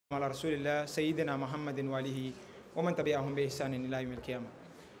على رسول الله سيدنا محمد وآله ومن تبعهم بإحسان إلى يوم القيامة.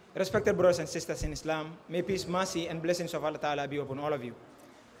 Respected brothers and sisters in Islam, may peace, mercy, and blessings of Allah Ta'ala be upon all of you.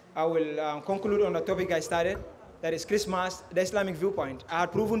 I will conclude on the topic I started, that is Christmas, the Islamic viewpoint. I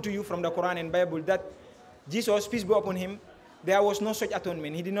had proven to you from the Quran and Bible that Jesus, peace be upon him, there was no such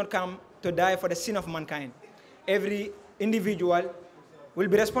atonement. He did not come to die for the sin of mankind. Every individual will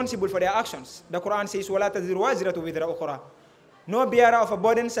be responsible for their actions. The Quran says, وَلَا تَزِرُ وَازِرَةُ وِزْرَ أُخْرَى. No bearer of a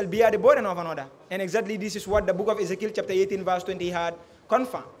burden shall bear the burden of another. And exactly this is what the book of Ezekiel chapter 18 verse 20 had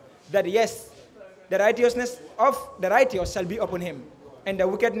confirmed. That yes, the righteousness of the righteous shall be upon him. And the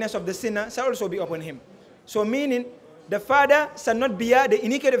wickedness of the sinner shall also be upon him. So meaning, the father shall not bear the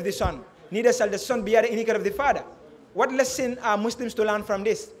iniquity of the son. Neither shall the son bear the iniquity of the father. What lesson are Muslims to learn from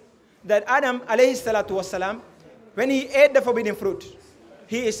this? That Adam alayhi salatu wasalam, when he ate the forbidden fruit,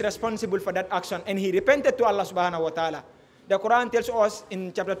 he is responsible for that action. And he repented to Allah subhanahu wa ta'ala. The Quran tells us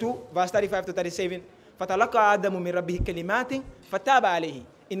in chapter 2, verse 35 to 37, فَتَلَقَى آدَمُ مِنْ رَبِّهِ كَلِمَاتٍ فَتَابَ عَلَيْهِ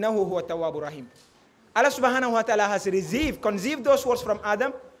إِنَّهُ هُوَ التَّوَّابُ الرَّحِيمُ. Allah subhanahu wa ta'ala has conceived those words from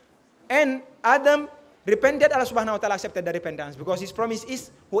Adam, and Adam repented. Allah subhanahu wa ta'ala accepted the repentance, because his promise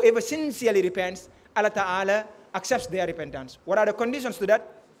is whoever sincerely repents, Allah ta'ala accepts their repentance. What are the conditions to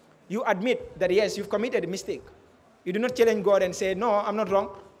that? You admit that yes, you've committed a mistake. You do not challenge God and say, no, I'm not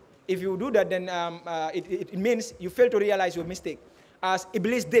wrong. If you do that, then it means you fail to realize your mistake, as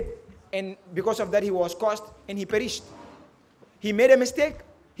Iblis did. And because of that, he was cursed and he perished. He made a mistake,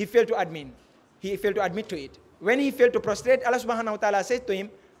 he failed to admit. He failed to admit to it. When he failed to prostrate, Allah subhanahu wa ta'ala said to him,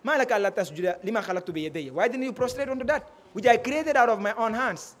 مَا لَكَ أَلَّا تَسْجُدَ لِمَا خَلَقْتُ بِيَدَيَّ. Why didn't you prostrate unto that, which I created out of my own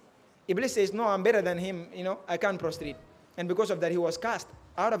hands? Iblis says, no, I'm better than him, I can't prostrate. And because of that, he was cast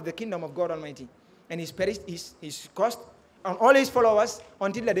out of the kingdom of God Almighty. And he's perished, he's cursed on all his followers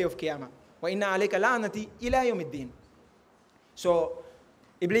until the day of Qiyamah. وَإِنَّ عَلَيْكَ لَعْنَتِي إِلَى يَوْمِ الدِّينِ. So,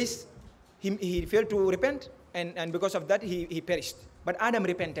 Iblis, he failed to repent, and because of that, he perished. But Adam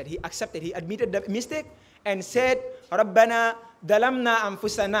repented, he accepted, he admitted the mistake, and said, رَبَّنَا دَلَمْنَا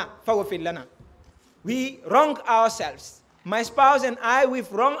أَنفُسَنَا فَغْفِرْ لَنَا. We wronged ourselves. My spouse and I,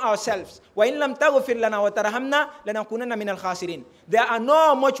 we've wronged ourselves. وَإِن لَمْ تَغْفِرْ لَنَا وَتَرْحَمْنَا لَنَكُونَنَّ مِنَ الْخَاسِرِينَ. There are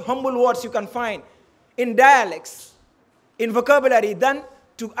no much humble words you can find in dialects, in vocabulary, than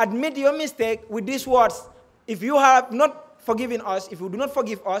to admit your mistake with these words. If you have not forgiven us, if you do not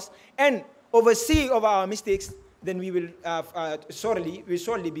forgive us and oversee over our mistakes, then we will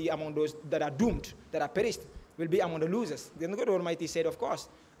surely be among those that are doomed, that are perished. We'll be among the losers. Then God Almighty said, of course,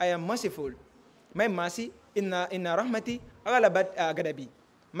 I am merciful. My mercy, inna rahmati ghalabat ghadabi.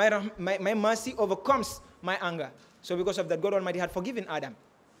 My mercy overcomes my anger. So because of that, God Almighty had forgiven Adam.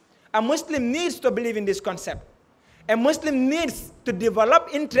 A Muslim needs to believe in this concept. A Muslim needs to develop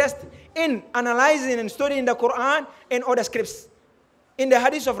interest in analyzing and studying the Quran and other scripts. In the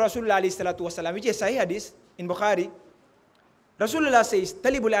hadith of Rasulullah sallallahu alaihi wasallam, which is Sahih hadith in Bukhari, Rasulullah says,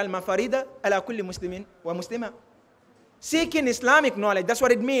 "Talibul ilma farida ala kulli muslimin wa muslima." Seeking Islamic knowledge, that's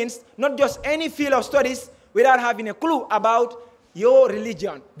what it means. Not just any field of studies without having a clue about your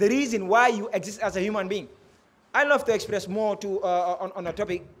religion, the reason why you exist as a human being. I love to express more on a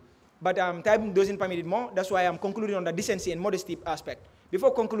topic, but time doesn't permit it more. That's why I'm concluding on the decency and modesty aspect.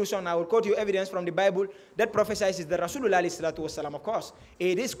 Before conclusion, I will quote you evidence from the Bible that prophesies that Rasulullah sallallahu alaihi wasallam, of course,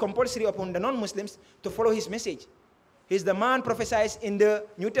 it is compulsory upon the non-Muslims to follow his message. He's the man prophesied in the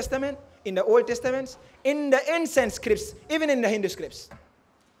New Testament, in the Old Testament, in the ancient scripts, even in the Hindu scripts.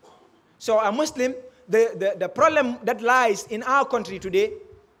 So a Muslim, the problem that lies in our country today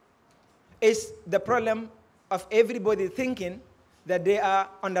is the problem of everybody thinking that they are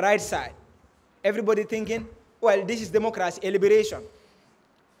on the right side. Everybody thinking, well, this is democracy, a liberation.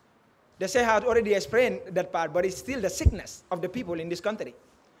 The Sheikh had already explained that part, but it's still the sickness of the people in this country.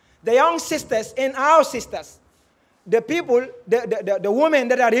 The young sisters and our sisters, the people, the women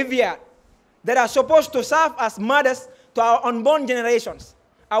that are revered, that are supposed to serve as mothers to our unborn generations,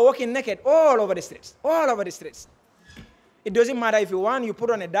 are walking naked all over the streets, all over the streets. It doesn't matter if you want, you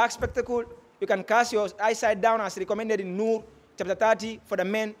put on a dark spectacle, you can cast your eyesight down as recommended in Nur, chapter 30, for the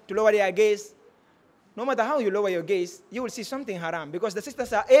men to lower their gaze. No matter how you lower your gaze, you will see something haram, because the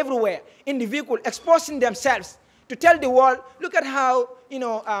sisters are everywhere in the vehicle, exposing themselves to tell the world, look at how,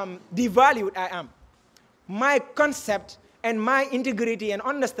 devalued I am. My concept and my integrity and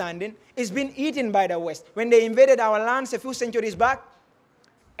understanding is being eaten by the West when they invaded our lands a few centuries back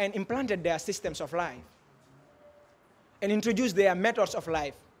and implanted their systems of life and introduced their methods of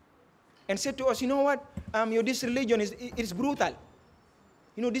life and said to us, you know what, this religion is brutal.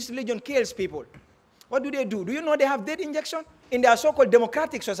 This religion kills people. What do? Do you know they have death injection in their so-called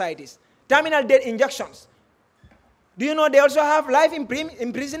democratic societies? Terminal death injections. Do you know they also have life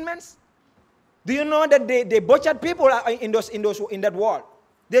imprisonments? Do you know that they butchered people in that war?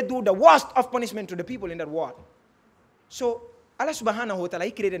 They do the worst of punishment to the people in that war. So Allah subhanahu wa ta'ala,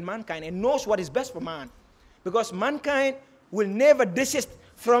 He created mankind and knows what is best for man. Because mankind will never desist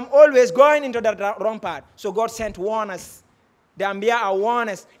from always going into the wrong path. So God sent warners. The Ambiya are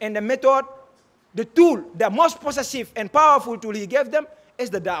warners. And the method, the tool, the most possessive and powerful tool He gave them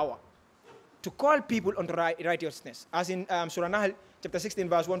is the da'wah. To call people unto righteousness. As in Surah Nahl, chapter 16,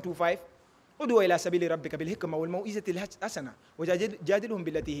 verse 125. Udu ila sabili rabbika bil hikmah wal mau'izati al hasana wajadilhum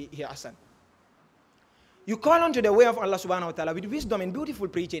billati hiya ahsan. You call unto the way of Allah subhanahu wa ta'ala with wisdom and beautiful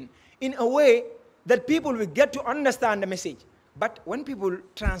preaching in a way that people will get to understand the message. But when people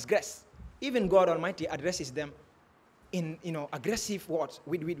transgress, even God Almighty addresses them in aggressive words,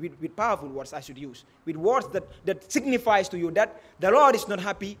 with powerful words I should use, with words that signifies to you that the Lord is not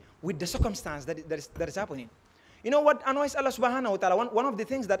happy with the circumstance that is happening. You know what annoys Allah subhanahu wa ta'ala? One of the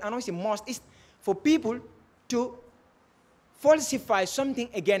things that annoys Him most is for people to falsify something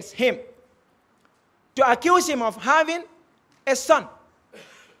against Him, to accuse Him of having a son.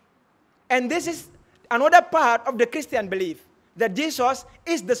 And this is another part of the Christian belief, that Jesus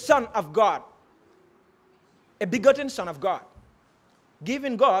is the Son of God, a begotten Son of God,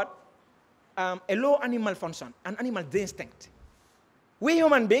 giving God a low animal function, an animal instinct. We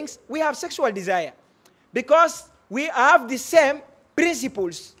human beings, we have sexual desire because we have the same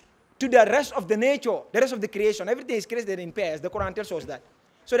principles to the rest of the nature, the rest of the creation. Everything is created in pairs. The Quran tells us that.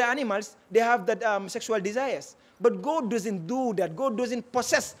 So the animals, they have that sexual desires. But God doesn't do that. God doesn't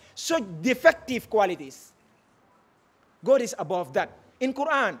possess such defective qualities. God is above that. In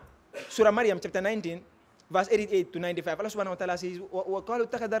Quran, Surah Maryam, chapter 19, verse 88 to 95, Allah subhanahu wa ta'ala says, وَقَالُوا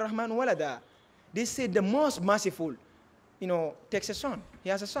اتَّخَذَ الرَّحْمَنُ وَلَدًا. They say the most merciful, takes a son. He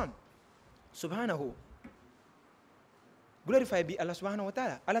has a son. Subhanahu. Glorify be Allah subhanahu wa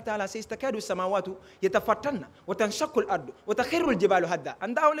ta'ala. Allah ta'ala says, تَكَادُ السَّمَاوَاتُ يَتَفَطَّرْنَ وَتَنْشَقُّ الْأَرْضُ وَتَخِرُّ الْجِبَالُ هَدًّا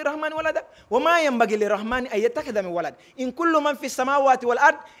أَنْ دَعَوْا لِلرَّحْمَنِ وَلَدًا وَمَا يَنبَغِي لِلرَّحْمَنِ أَن يَتَّخِذَ مِن وَلَدٍ إِن كُلُّ مَنْ فِي السَّمَاوَاتِ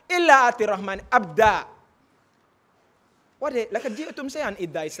وَالْأَرْضِ إِلَّا آتِي الرَّحْمَنِ عَبْدًا. لَقَدْ جِئْتُمْ شَيْئًا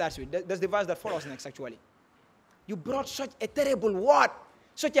إِدًّا, it starts with. That's the verse that follows next, actually. You brought such a terrible word,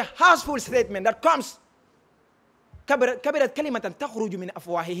 such a harshful statement that comes. كَبِرَتْ كَلِمَةً تَخْرُجُ مِنْ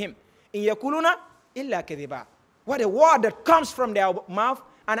أَفْوَاهِهِمْ إِنْ يَقُولُونَ إِلَّا كَذِبًا. What a word that comes from their mouth,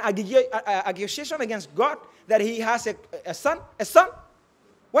 an accusation against God that He has a son. A son?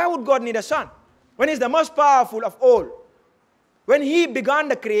 Why would God need a son? When He's the most powerful of all. When He began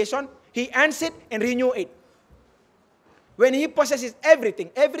the creation, He ends it and renew it. When He possesses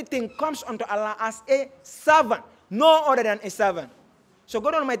everything, everything comes unto Allah as a servant, no other than a servant. So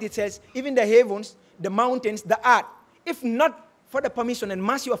God Almighty says, even the heavens, the mountains, the earth, if not for the permission and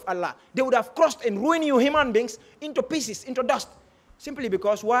mercy of Allah, they would have crushed and ruined you human beings into pieces, into dust. Simply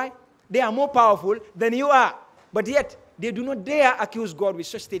because, why? They are more powerful than you are. But yet, they do not dare accuse God with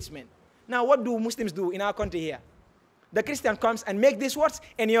such statements. Now, what do Muslims do in our country here? The Christian comes and make these words,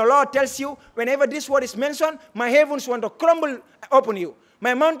 and your Lord tells you, whenever this word is mentioned, my heavens want to crumble upon you.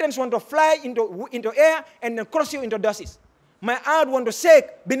 My mountains want to fly into air and then crush you into dust. My earth want to shake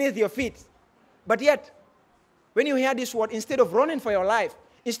beneath your feet. But yet, when you hear this word, instead of running for your life,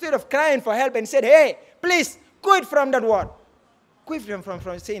 instead of crying for help and said, hey, please, quit from that word. Quit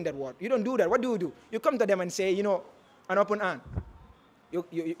from saying that word. You don't do that. What do? You come to them and say, an open hand.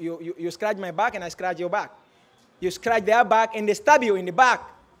 You scratch my back and I scratch your back. You scratch their back and they stab you in the back.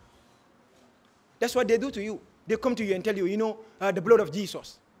 That's what they do to you. They come to you and tell you, the blood of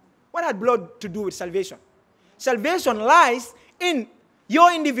Jesus. What had blood to do with salvation? Salvation lies in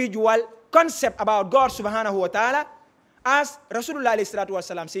your individual concept about God subhanahu wa ta'ala, as Rasulullah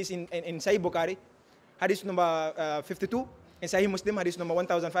says in Sahih Bukhari, hadith number 52, in Sahih Muslim, hadith number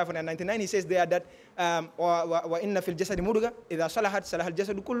 1599, he says there that وَإِنَّ فِي الْجَسَدِ مُدْغَةً إِذَا صَلَحَتْ صَلَحَ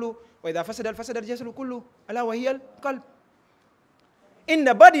الْجَسَدُ كُلُّهُ وَإِذَا فَسَدَ الْجَسَدُ كُلُّهُ أَلَا وَهِيَ الْقَلْبُ. In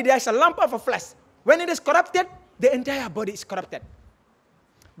the body there is a lump of flesh. When it is corrupted, the entire body is corrupted.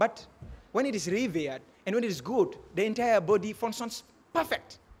 But when it is revered and when it is good, the entire body functions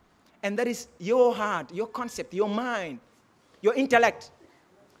perfect. And that is your heart, your concept, your mind, your intellect,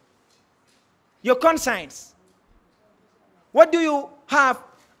 your conscience. What do you have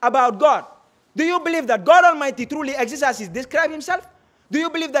about God? Do you believe that God Almighty truly exists as He described Himself? Do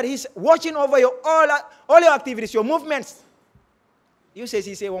you believe that He's watching over all your activities, your movements? He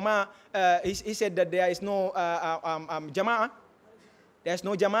said that there is no jama'ah. There is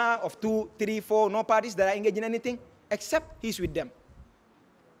no jama'ah of 2, 3, 4, no parties that are engaged in anything, except He's with them.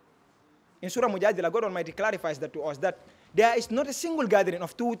 In Surah Mujadila, God Almighty clarifies that to us, that There is not a single gathering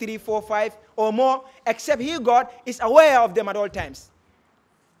of 2, 3, 4, 5 or more, except He, God, is aware of them at all times.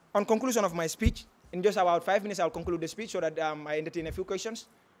 On conclusion of my speech, in just about 5 minutes, I'll conclude the speech so that I entertain a few questions.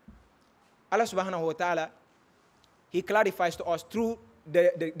 Allah subhanahu wa ta'ala, He clarifies to us through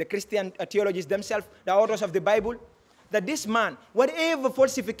the Christian theologians themselves, the authors of the Bible, that this man, whatever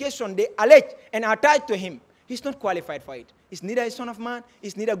falsification they allege and attach to him, he's not qualified for it. He's neither a son of man,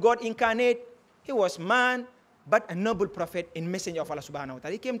 he's neither God incarnate. He was man, but a noble prophet and messenger of Allah subhanahu wa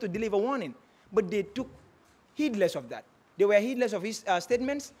ta'ala. He came to deliver warning, but they took heedless of that. They were heedless of his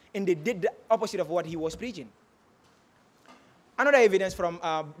statements, and they did the opposite of what he was preaching. Another evidence from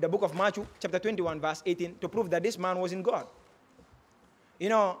the book of Matthew, chapter 21, verse 18, to prove that this man was in God. You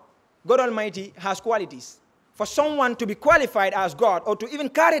know, God Almighty has qualities. For someone to be qualified as God, or to even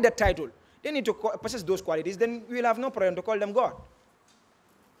carry that title, they need to possess those qualities. Then we will have no problem to call them God.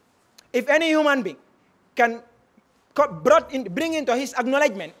 If any human being can bring into his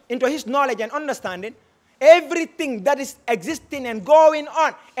acknowledgement, into his knowledge and understanding, everything that is existing and going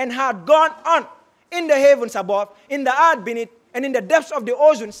on and had gone on in the heavens above, in the earth beneath, and in the depths of the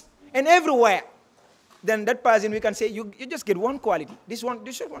oceans, and everywhere, then that person, we can say, you just get one quality. This is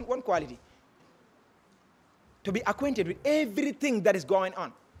one quality. To be acquainted with everything that is going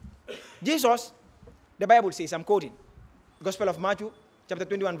on. Jesus, the Bible says, I'm quoting, Gospel of Matthew, chapter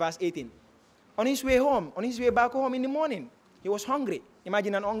 21, verse 18. On his way home, on his way back home in the morning, he was hungry.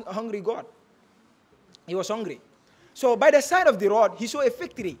 Imagine a hungry God. He was hungry. So by the side of the road, he saw a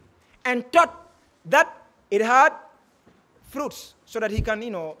fig tree and thought that it had fruits so that he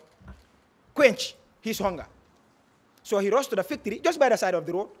can, quench his hunger. So he rose to the fig tree just by the side of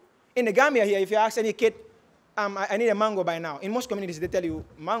the road. In the Gambia here, if you ask any kid, I need a mango by now. In most communities, they tell you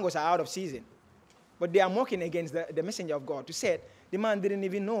mangoes are out of season. But they are mocking against the messenger of God to say the man didn't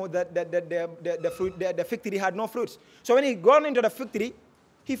even know that the fig tree had no fruits. So when he got into the fig tree,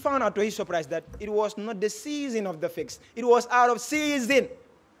 he found out to his surprise that it was not the season of the figs. It was out of season.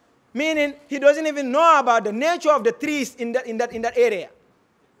 Meaning, he doesn't even know about the nature of the trees in that area.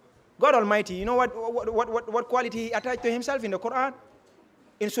 God Almighty, you know what quality he attached to himself in the Quran?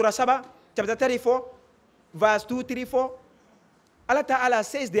 In Surah Saba, chapter 34, verse 2, 3, 4. Allah Ta'ala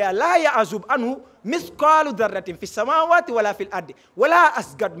says there, La ya'azub anhu mithqalu dharratin fi samawati wala fil ardi wala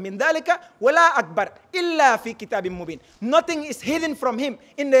asgad min dhalika wala akbar illa fi kitabim mubin. Nothing is hidden from him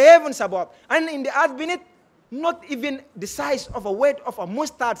in the heavens above and in the earth beneath, not even the size of a weight of a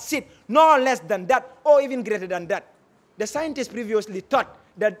mustard seed, no less than that, or even greater than that. The scientists previously thought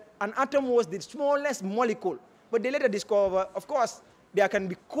that an atom was the smallest molecule, but they later discovered, of course, there can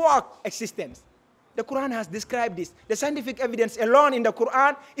be quark existence. The Quran has described this. The scientific evidence alone in the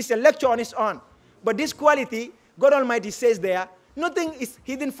Quran is a lecture on its own. But this quality, God Almighty says there, nothing is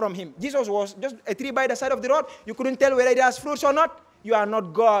hidden from him. Jesus was just a tree by the side of the road. You couldn't tell whether it has fruits or not. You are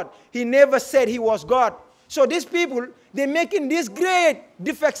not God. He never said he was God. So these people, they're making these great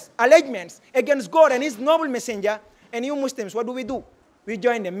defects, allegements against God and his noble messenger. And you Muslims, what do? We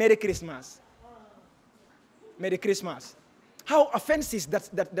join them. Merry Christmas. Merry Christmas. How offensive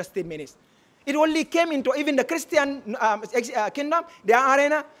that statement is. It only came into even the Christian kingdom, their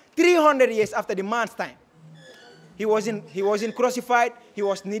arena, 300 years after the man's time. He wasn't crucified. He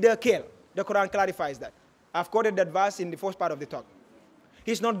was neither killed. The Quran clarifies that. I've quoted that verse in the first part of the talk.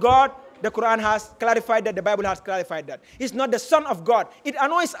 He's not God. The Quran has clarified that. The Bible has clarified that. He's not the Son of God. It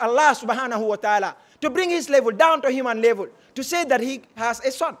annoys Allah subhanahu wa ta'ala to bring his level down to human level, to say that he has a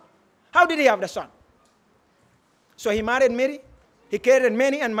son. How did he have the son? So he married Mary. He carried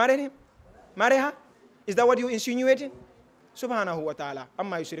Mary and married her? Is that what you insinuating? Subhanahu wa ta'ala.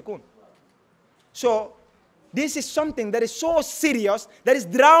 Amma yushrikun. So, this is something that is so serious, that is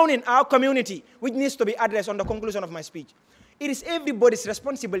drowning our community, which needs to be addressed on the conclusion of my speech. It is everybody's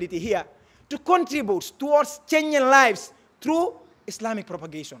responsibility here to contribute towards changing lives through Islamic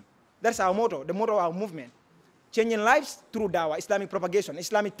propagation. That's our motto, the motto of our movement. Changing lives through dawah, Islamic propagation,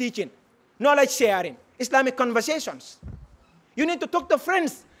 Islamic teaching, knowledge sharing, Islamic conversations. You need to talk to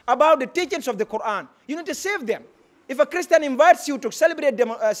friends about the teachings of the Quran. You need to save them. If a Christian invites you to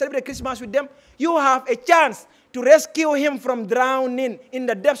celebrate Christmas with them, you have a chance to rescue him from drowning in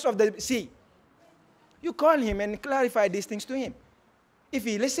the depths of the sea. You call him and clarify these things to him. If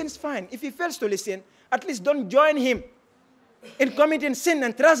he listens, fine. If he fails to listen, at least don't join him in committing sin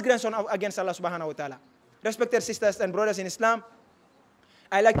and transgression against Allah subhanahu wa ta'ala. Respected sisters and brothers in Islam,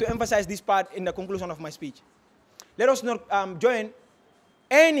 I like to emphasize this part in the conclusion of my speech. Let us not join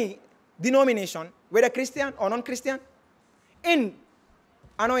any denomination, whether Christian or non-Christian, in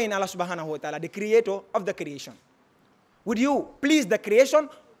annoying Allah subhanahu wa ta'ala, the creator of the creation. Would you please the creation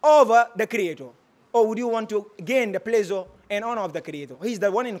over the creator? Or would you want to gain the pleasure and honor of the Creator? He's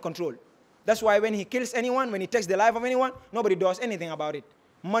the one in control. That's why when he kills anyone, when he takes the life of anyone, nobody does anything about it.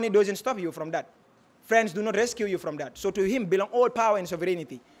 Money doesn't stop you from that. Friends do not rescue you from that. So to him belong all power and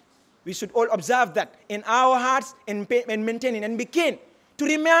sovereignty. We should all observe that in our hearts and maintaining and begin to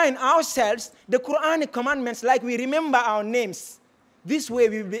remind ourselves the Quranic commandments like we remember our names. This way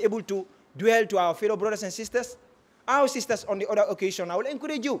we will be able to dwell to our fellow brothers and sisters. Our sisters on the other occasion, I will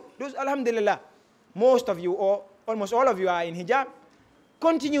encourage you. Those, alhamdulillah, most of you or almost all of you are in hijab.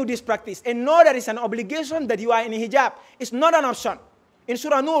 Continue this practice and know that it's an obligation that you are in hijab. It's not an option. In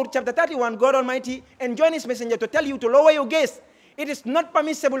Surah Nur, chapter 31, God Almighty enjoined His messenger to tell you to lower your gaze. It is not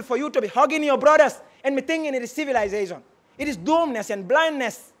permissible for you to be hugging your brothers and be thinking it is civilization. It is dumbness and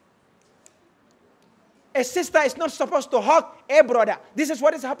blindness. A sister is not supposed to hug a brother. This is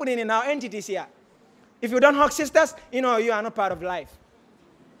what is happening in our entities here. If you don't hug sisters, you know you are not part of life.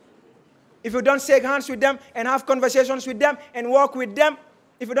 If you don't shake hands with them and have conversations with them and walk with them,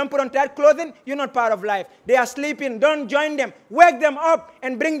 if you don't put on tight clothing, you're not part of life. They are sleeping. Don't join them. Wake them up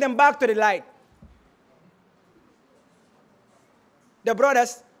and bring them back to the light. The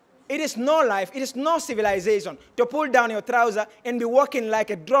brothers, it is no life. It is no civilization to pull down your trouser and be walking like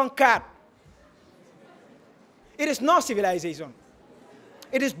a drunk cat. It is no civilization.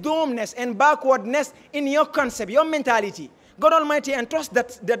 It is dumbness and backwardness in your concept, your mentality. God Almighty entrusts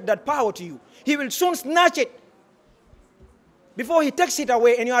that power to you. He will soon snatch it. Before He takes it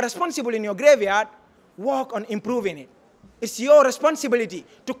away and you are responsible in your graveyard, work on improving it. It's your responsibility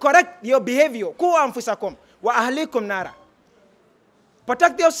to correct your behavior. Ku anfusakum wa ahlikum nara.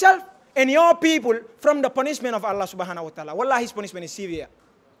 Protect yourself and your people from the punishment of Allah subhanahu wa ta'ala. Wallah, His punishment is severe.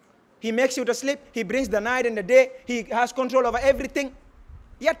 He makes you to sleep. He brings the night and the day. He has control over everything.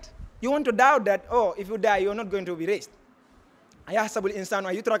 Yet, you want to doubt that, oh, if you die, you're not going to be raised. Ayahsabul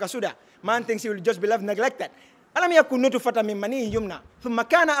insanu ayutraka suda. Man thinks he will just be left neglected. ألم يكن نطفة من مني يمنى ثم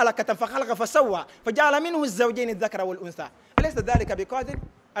كان علقة فخلق فسوى فجعل منه الزوجين الذكر والأنثى أليس ذلك بقادر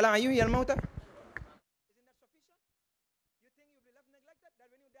على أن يحيي الموتى؟ Isn't that sufficient? You think you'll be left neglected? That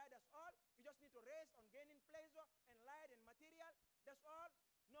when you die, that's all? You just need to race on gaining pleasure and light and material? That's all?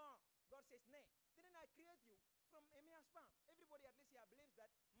 No. God says, nay. Didn't I create you from a mere sperm? Everybody at least here believes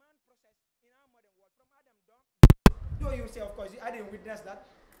that man process in our modern world from Adam down. Though you say, of course, I didn't witness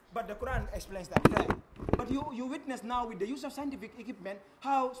that. But the Quran explains that, right? But you witness now with the use of scientific equipment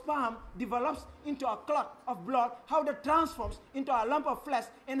how sperm develops into a clot of blood, how that transforms into a lump of flesh,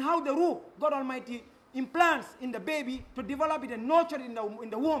 and how the ruh, God Almighty, implants in the baby to develop it and nurture it in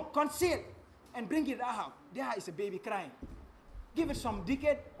the womb, conceal, and bring it out. There is a baby crying. Give it some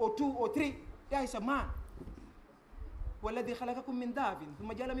decade or 2 or 3, there is a man. وَالَّذِي خَلَقَكُم مِّن ضَعْفٍ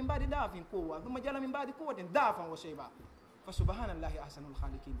ثُمَّ جَعَلَ مِن بَعْدِ ضَعْفٍ قُوَّةً ثُمَّ جَعَلَ مِن بَعْدِ قُوَّةٍ ضَعْفًا وَشَيْبًا فَسُبْحَانَ اللَّهِ أَحْسَنُ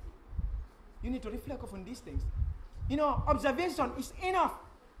الْخَالِقِينَ. You need to reflect upon these things. You know, observation is enough.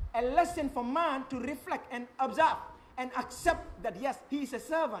 A lesson for man to reflect and observe and accept that, yes, he is a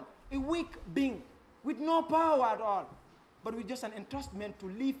servant, a weak being with no power at all, but with just an entrustment to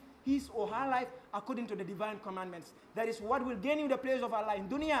live his or her life according to the divine commandments. That is what will gain you the pleasure of Allah in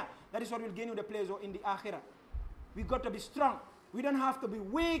dunya. That is what will gain you the pleasure in the akhirah. We got to be strong. We don't have to be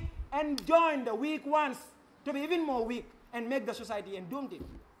weak and join the weak ones to be even more weak and make the society doomed it.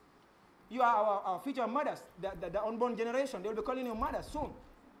 You are our future mothers, the unborn generation. They will be calling you mothers soon.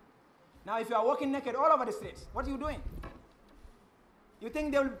 Now, if you are walking naked all over the streets, what are you doing? You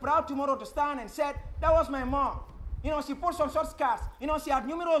think they will be proud tomorrow to stand and say, that was my mom. You know, she put some short skirts. You know, she had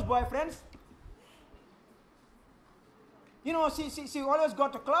numerous boyfriends. You know, she always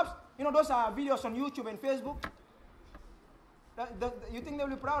got to clubs. You know, those are videos on YouTube and Facebook. You think they will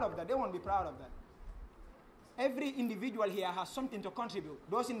be proud of that? They won't be proud of that. Every individual here has something to contribute.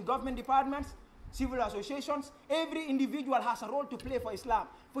 Those in government departments, civil associations, every individual has a role to play for Islam,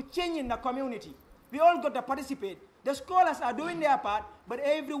 for changing the community. We all got to participate. The scholars are doing their part, but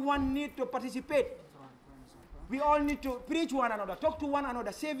everyone needs to participate. We all need to preach one another, talk to one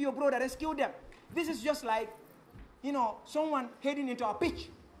another, save your brother, rescue them. This is just like, you know, someone heading into a pitch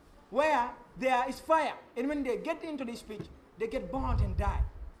where there is fire. And when they get into this pitch, they get burnt and die.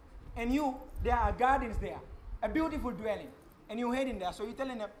 And there are gardens there, a beautiful dwelling. And you head in there, so you're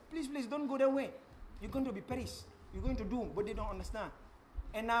telling them, please, please, don't go that way. You're going to be perished. You're going to doom, but they don't understand.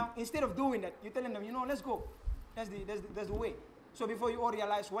 And now, instead of doing that, you're telling them, you know, let's go. That's the way. So before you all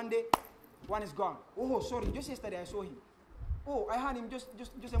realize, one day, one is gone. Oh, sorry, just yesterday I saw him. Oh, I had him just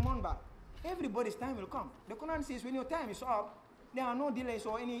a month back. Everybody's time will come. The Quran says when your time is up, there are no delays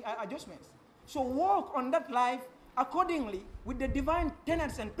or any adjustments. So walk on that life accordingly with the divine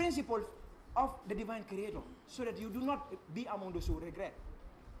tenets and principles of the divine creator, so that you do not be among those who regret.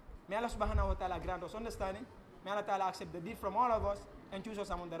 May Allah subhanahu wa ta'ala grant us understanding. May Allah ta'ala accept the deed from all of us and choose us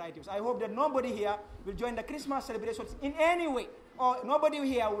among the righteous. I hope that nobody here will join the Christmas celebrations in any way, or nobody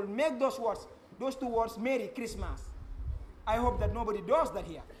here will make those two words, Merry Christmas. I hope that nobody does that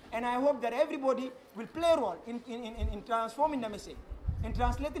here. And I hope that everybody will play a role in transforming the message, in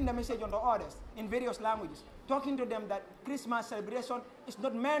translating the message onto others in various languages, talking to them that Christmas celebration is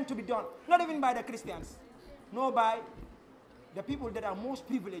not meant to be done, not even by the Christians, nor by the people that are most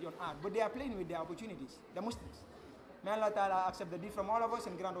privileged on earth, but they are playing with their opportunities, the Muslims. May Allah Ta'ala accept the deed from all of us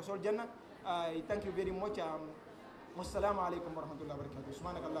and grant us all Jannah. I thank you very much. Wassalamu alaikum wa rahmatullahi wa barakatuh.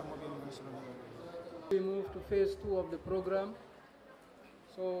 Subhanakallahumma wa bihamdika. We move to phase 2 of the program.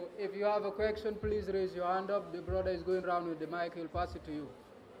 So if you have a question, please raise your hand up. The brother is going around with the mic. He'll pass it to you.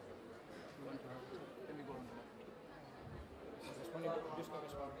 Let me go on the mic. Just go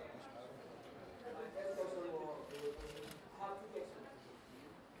respond.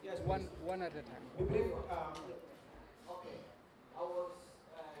 Yes, one at a time. Okay. I was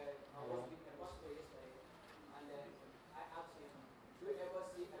with the pastor yesterday, and then I asked him, do you ever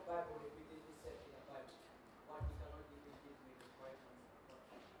see a Bible repeatedly said in a Bible, but he cannot even give me the correct answer?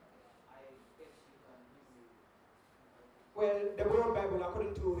 I guess you can give me. Well, the word Bible,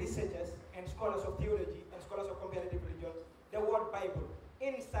 according to researchers and scholars of theology and scholars of comparative religion, the word Bible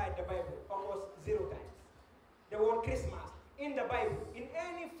inside the Bible occurs 0 times. The word Christmas in the Bible, in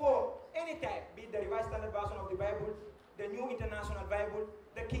any form, any type, be it the Revised Standard Version of the Bible, the New International Bible,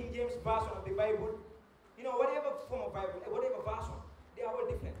 the King James Version of the Bible, you know, whatever form of Bible, whatever version, they are all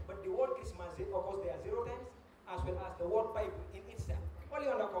different. But the word Christmas occurs there 0 times, as well as the word Bible in itself. Only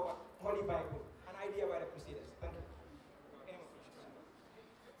on the cover, Holy Bible, an idea by the Crusaders. Thank you.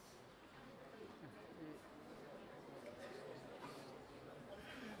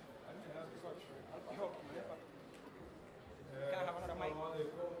 Any more questions? Can I have another mic?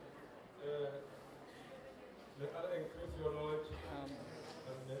 May Allah increase your knowledge and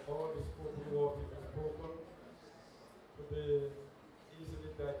may all the spoken word is spoken to be easily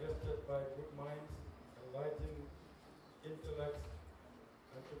digested by good minds, enlightened intellects,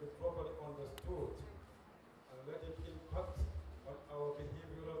 and to be properly understood, and let it impact on our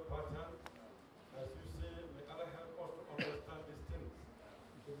behavioral pattern. As you say, may Allah help us to understand these things,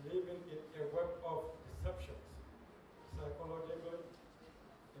 to living in a web of deceptions, psychologically.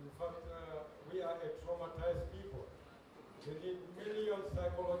 In fact, we are a traumatized people. We need million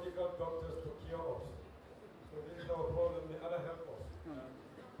psychological doctors to cure us. So this is our problem. May Allah help us.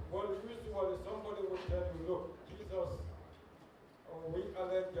 Well, usually somebody will tell you, look, Jesus, we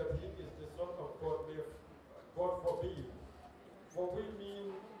allege that he is the Son of God. May God forbid. What we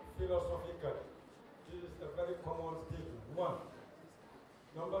mean philosophically. This is a very common statement. 1.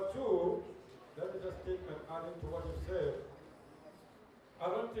 Number 2, that is a statement adding to what you said. I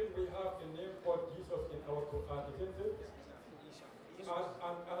don't think we have a name called Jesus in our Quran, isn't it? And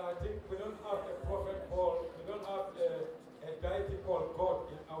I think we don't have a prophet called, we don't have a deity called God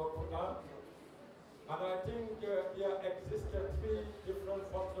in our Quran. And I think there existed 3 different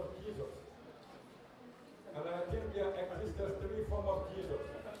forms of Jesus. And I think there existed 3 forms of Jesus.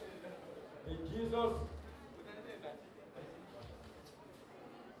 The Jesus,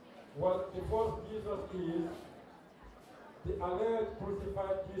 well, the first Jesus is the alleged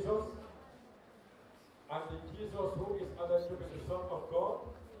crucified Jesus, and the Jesus who is alleged to be the Son of God,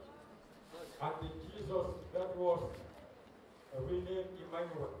 and the Jesus that was renamed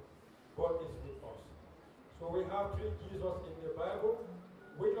Emmanuel, God is with us. So we have 3 Jesus in the Bible.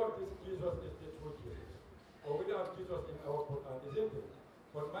 Which of these Jesus is the true Jesus? Or we don't have Jesus in our Quran, isn't it?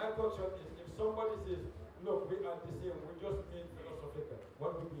 But my question is, if somebody says, look, we are the same, we just mean philosophical,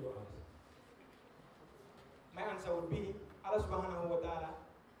 what would be your answer? My answer would be, Allah subhanahu wa ta'ala,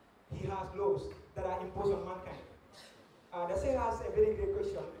 he has laws that are imposed on mankind. The Sanneh has a very great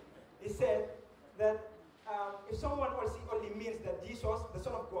question. He said that if someone only means that Jesus, the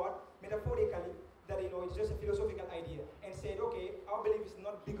Son of God, metaphorically, that it's just a philosophical idea, and said, okay, our belief is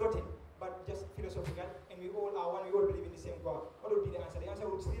not begotten, but just philosophical, and we all are one, we all believe in the same God. What would be the answer? The answer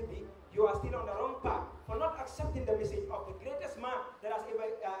would still be, you are still on the wrong path for not accepting the message of the greatest man that has ever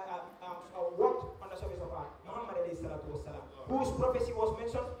walked on the surface of earth, Muhammad alayhi salatu wasalam, whose prophecy was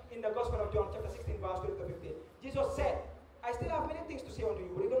mentioned in the Gospel of John, chapter 16, verse 12 to 15. Jesus said, I still have many things to say unto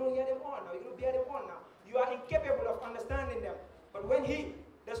you, but you're going to hear them all now, you're going to bear them all now. You are incapable of understanding them. But when he,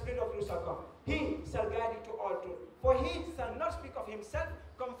 the Spirit of truth, shall come, he shall guide you to all truth. For he shall not speak of himself,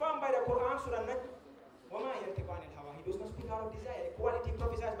 confirmed by the Quran, Surah 9. He does not speak out of desire. Equality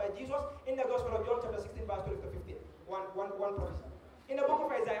prophesied by Jesus in the Gospel of John, chapter 16, verse 12 to 15. One prophecy. In the book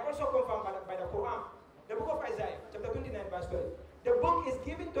of Isaiah, also confirmed by the Quran, the book of Isaiah, chapter 29, verse 12. The book is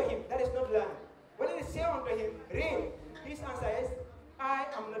given to him, that is not learning. When it is said unto him, read, his answer is, I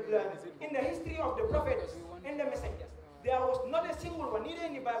am not learning. In the history of the prophets and the messengers, there was not a single one, neither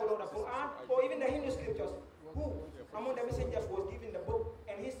in the Bible or the Quran or even the Hindu scriptures, who among the messengers was given the book,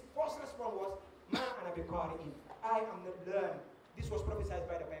 and his first response was, Ma ana biqari'in, I am not learning. This was prophesied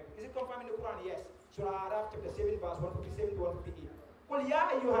by the Bible. Is it confirmed in the Quran? Yes. Surah Araf chapter 7 verse 157 to 158. Qul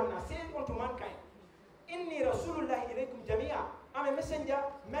ya ayyuhan nas, say unto mankind, Inni Rasulullah ilaykum jami'a. I'm a messenger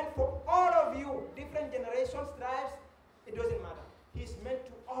meant for all of you, different generations, tribes, it doesn't matter. He's meant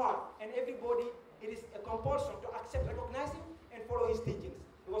to all and everybody. It is a compulsion to accept, recognize him, and follow his teachings.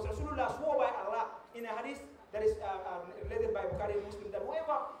 Because Rasulullah swore by Allah in a hadith that is related by Bukhari and Muslim that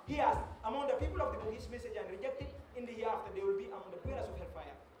whoever hears among the people of the book his message and reject it, in the hereafter they will be among the pillars of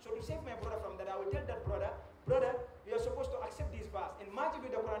hellfire. So to save my brother from that, I will tell that brother, you are supposed to accept this verse and match it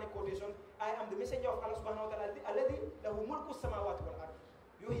with the Quranic quotation. I am the messenger of Allah subhanahu wa ta'ala, alladhi lahu mulku samawati wal ard,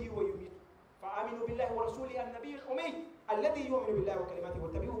 yuhyi wa yumiit. فآمنوا بالله ورسوله النبي الأمي الذي يؤمن بالله وكلماته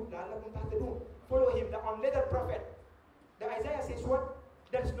واتبعوه لعلكم تهتدون. Follow him, the unlettered prophet. The Isaiah says what?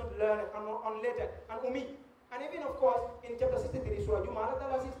 That is not learned and unlettered and ummi. And even of course in chapter 63 Surah Jumu'ah,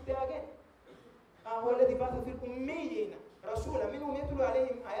 Allah says there again, هو الذي بعث في الأميين رسولا منهم يتلو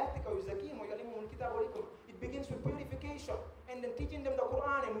عليهم آياتك ويزكيهم ويعلمهم الكتاب والحكمة. It begins with purification and then teaching them the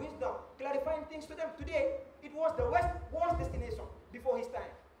Quran and wisdom, clarifying things to them. Today it was the worst destination before his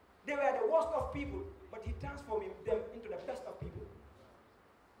time. They were the worst of people, but he transformed them into the best of people.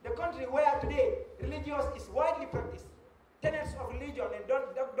 The country where today religious is widely practiced, tenets of religion and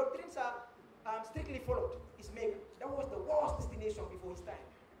doctrines are strictly followed, is Mecca. That was the worst destination before his time.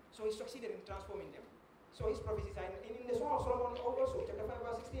 So he succeeded in transforming them. So his prophecies are in the Song of Solomon also, chapter 5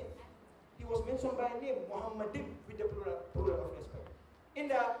 verse 16. He was mentioned by name, Muhammadim, with the plural of respect. In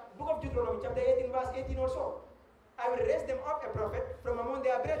the book of Deuteronomy, chapter 18 verse 18 also, I will raise them up a prophet from among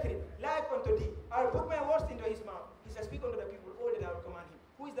their brethren, like unto thee. I will put my words into his mouth. He shall speak unto the people all that I will command him.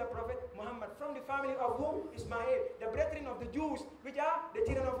 Who is the prophet? Muhammad, from the family of whom? Ismail, the brethren of the Jews, which are the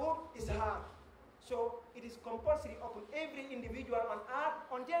children of whom? Ishaq. So it is compulsory upon every individual on earth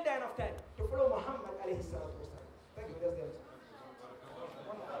until the end of time to follow Muhammad alayhi salatu wasalam. Thank you. That's the answer.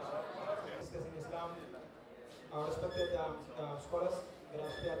 Sisters in Islam, our respected scholars that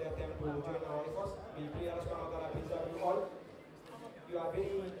have spared their time to join our efforts. We pray Allah subhanahu wa ta'ala preserve you all. You are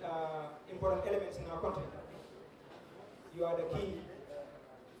very important elements in our country. You are the key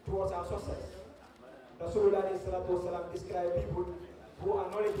towards our success. Rasulullah described people who are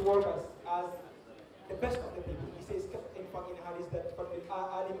knowledge workers as the best of the people. He says in fact in hadith that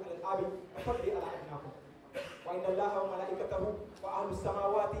alim al-abi fadli ala adnakum. Wa inna Allaha wa malaikatahu wa ahlus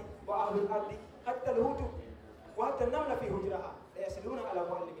samawati wa ahlul ardi hatta al-hutu wa hatta an-namla fi hujraha la yasluna ala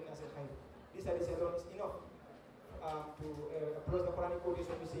muallimin nas al-khair. This hadith alone is enough to approach the Quranic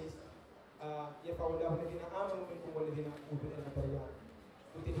quotation which says يَفَعُ اللَّهُ الَّذِينَ آمَنُوا مِنكُمْ وَالَّذِينَ أُوتُوا الْعِلْمَ دَرَجَاتٍ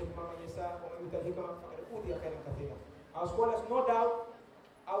يُؤْتِي الْحِكْمَةَ مَن يَشَاءُ وَمَن يُؤْتَ الْحِكْمَةَ فَقَدْ أُوتِيَ خَيْرًا كَثِيرًا. Our scholars, no doubt,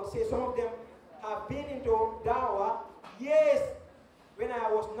 I would say some of them have been into da'wah years when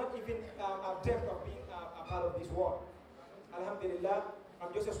I was not even dreamt of being a part of this world. Alhamdulillah,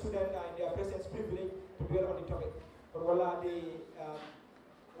 I'm just a student in their presence, privileged to dwell on the topic. But wallah, they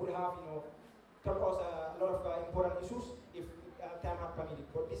would have, taught us a lot of important issues if time had permitted.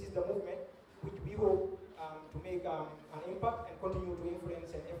 But this is the movement which we hope to make an impact and continue to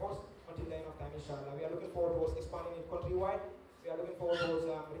influence and efforts until the end of time, inshallah. We are looking forward to expanding it countrywide. We are looking forward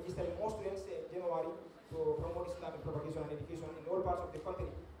to registering more students in January to promote Islamic propagation and education in all parts of the country.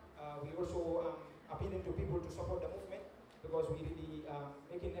 We also appealing to people to support the movement because we really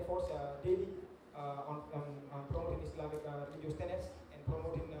making efforts daily on promoting Islamic religious tenets and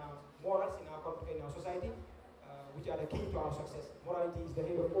promoting morals in our country, in our society, which are the key to our success. Morality is the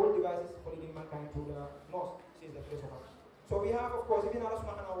head of all devices for leading mankind to the most, says the phrase of Allah. So we have, of course, even Allah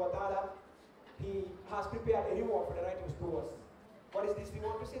subhanahu wa ta'ala, He has prepared a reward for the righteous doers. What is this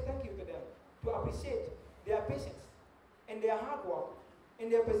reward? To say thank you to them, to appreciate their patience and their hard work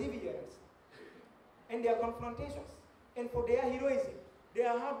and their perseverance and their confrontations and for their heroism,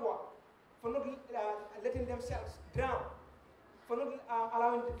 their hard work, for not letting themselves drown, for not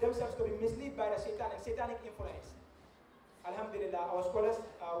allowing themselves to be misled by the Satan and satanic influence. Alhamdulillah, our scholars,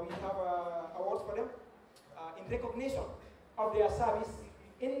 we have awards for them in recognition of their service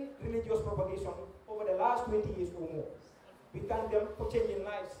in religious propagation over the last 20 years or more. We thank them for changing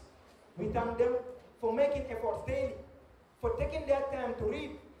lives. We thank them for making efforts daily, for taking their time to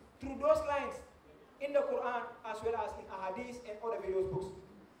read through those lines in the Quran as well as in Ahadith and other various books,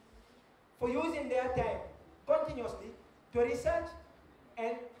 for using their time continuously to research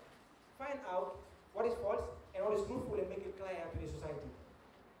and find out what is false and what is truthful and make it clear to the society.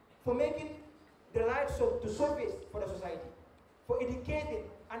 for making the light to surface for the society, for educating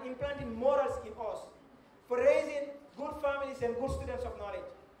and implanting morals in us, for raising good families and good students of knowledge.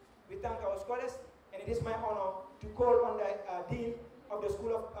 We thank our scholars, and it is my honor to call on the Dean of the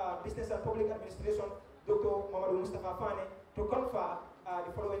School of Business and Public Administration, Dr. Mamadou Mustafa Fane, to confer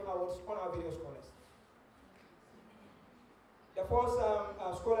the following awards on our video scholars. The first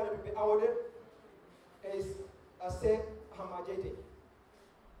scholar that will be awarded is Sheikh Hamajete.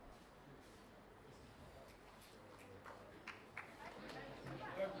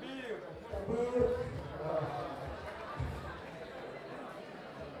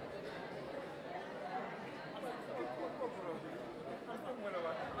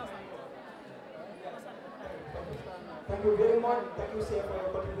 Thank you very much. Thank you, sir, for your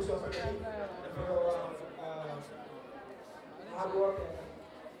contributions today and for your hard work and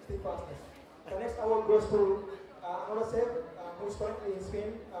steadfastness. The next award goes to another sir who is currently in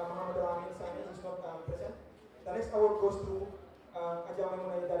Spain, Muhammad Sanneh, is not present. The next award goes to Ajama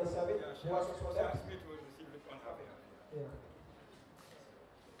Munay Dali Sabe, who was also there. Yeah.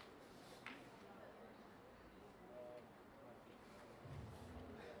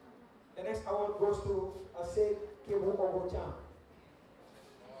 The next award goes to Sheikh Kebu Ogocha.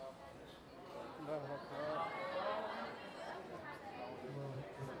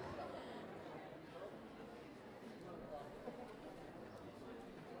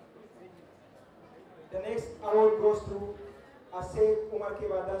 The next award goes to Sheikh Umar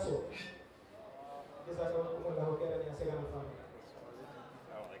Keba Danso.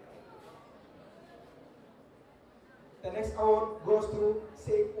 The next award goes to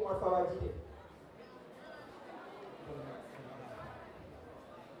Sheikh Umar Fawajide.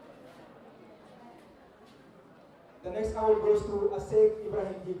 The next award goes to Sheikh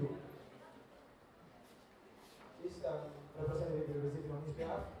Ibrahim Gibu. This representative will receive it on his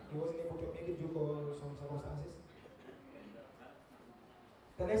behalf. He wasn't able to make it due to some circumstances.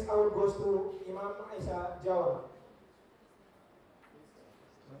 The next award goes to Imam Isa Jawara.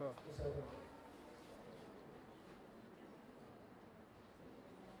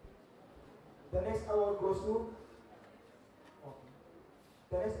 The next award goes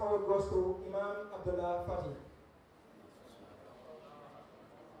to Imam Abdullah Fatih.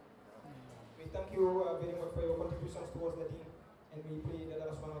 We thank you very much for your contributions towards the deen, and we pray that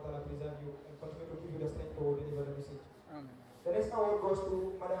Allah subhanahu wa ta'ala preserve you and continue to give you the strength to deliver the message. Amen. The next award goes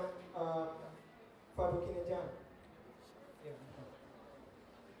to Madam Fatou Kinejan. Yeah.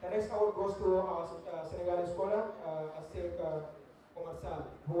 The next award goes to our Senegalese scholar, Sheikh Omar Sal,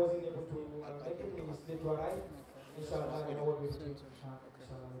 who wasn't able to make it, he is late to arrive. Inshallah, the award will be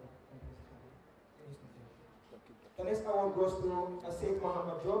The next award goes to Sheikh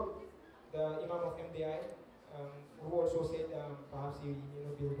Muhammad Job, the Imam of MDI, who also said perhaps he will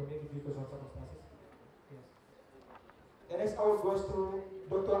not be able to make it because of circumstances. Yes. The next award goes to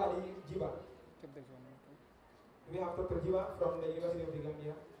Dr. Ali Jiba. We have Dr. Jiba from the University of the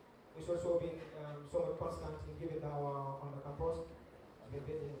Gambia, who's also been so much constant in giving our on the campus.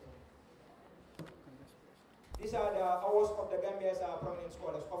 These are the awards of the Gambia's prominent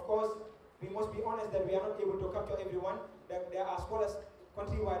scholars. Of course, we must be honest that we are not able to capture everyone. There are scholars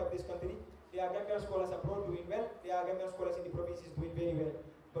countrywide of this country. There are Gambian scholars abroad doing well. There are Gambian scholars in the provinces doing very well.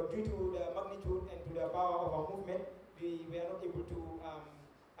 But due to the magnitude and to the power of our movement, we are not able to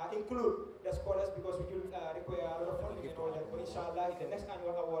include the scholars because we will require a lot of funding and all that. But inshallah, in the next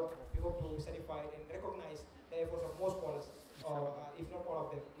annual award, we hope to certify and recognize the efforts of most scholars, or if not all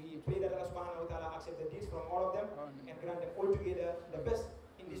of them. We pray that Allah subhanahu wa ta'ala accept the deeds from all of them and grant them all together the best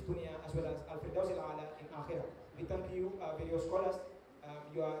in this dunya as well as al-firdaus al-ala in akhirah. We thank you, various scholars.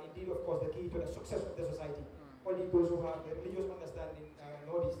 You are indeed, of course, the key to the success of the society. Only those who have the religious understanding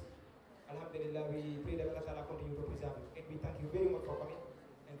know this. Alhamdulillah, we pray that Allah Ta'ala continue to preserve you. And we thank you very much for coming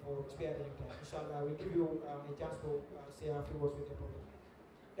and for sparing your time. Inshallah, we'll give you a chance to say a few words with the Prophet.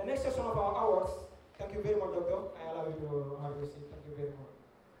 The next session of our awards, thank you very much, Doctor. I allow you to have your seat. Thank you very much.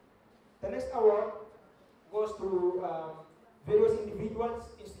 The next award goes to various individuals,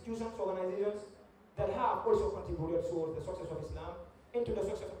 institutions, organizations that have also contributed towards the success of Islam into the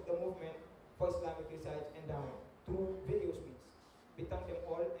success of the movement for Islamic research and endowment through various means. We thank them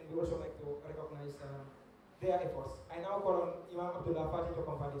all, and we also like to recognize their efforts. I now call on Imam Abdullah Fatih to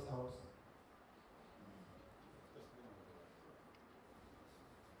confer these awards.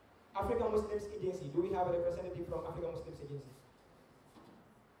 African Muslims Agency. Do we have a representative from African Muslims Agency?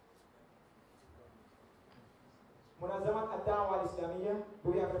 Munazamat Ad-Da'wa Al-Islamiyya.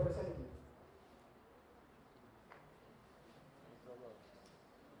 Do we have a representative?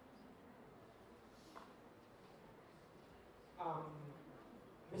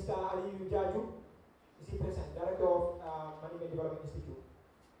 Mr. Mr. Ali Jaju, is he present? Director of Management Development Institute.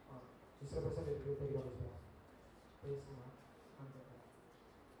 Is represented to take it on as well. Please,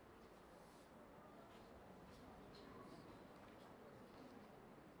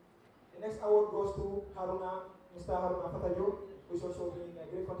 the next award goes to Mr. Haruna Fatajo, who is also being a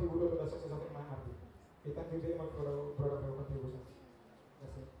great contributor to the success of MIRD. We thank you very much for your contribution.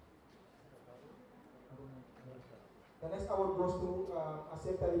 That's it. The next award goes to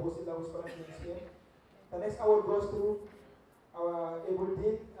Asep Talib Bosilla, who is currently in Spain. The next award goes to our able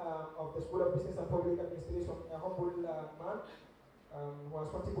dean of the School of Business and Public Administration, a humble man who has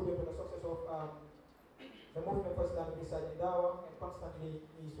contributed to the success of the movement for Islamic research in Dawa, and constantly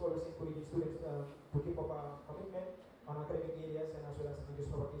is always encouraging students to keep up a commitment on academic areas and as well as religious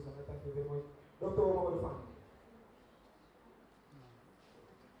propagation. Thank you very much. Dr. Omar Fan.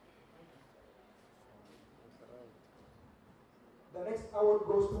 The next award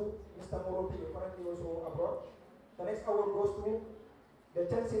goes to Mr. Moropi, currently also abroad. The next award goes to the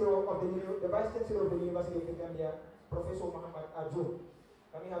Chancellor of the Vice Chancellor of the University of the Gambia, Professor Muhammad Arjun.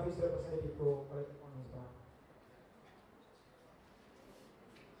 Let me have his representative to correct on his behalf.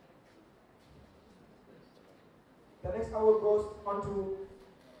 The next award goes on to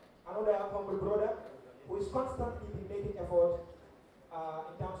another humble brother who is constantly been making effort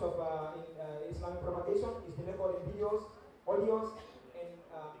in terms of Islamic propagation. He's been recording videos, audios, and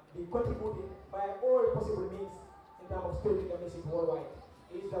be contributing by all possible means in terms of spreading the message worldwide.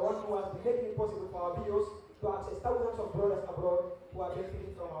 He is the one who has been making it possible for our videos to access thousands of brothers abroad who are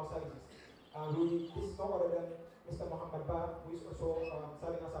benefiting from our services. This is no other than Mr. Muhammad Ba, who is also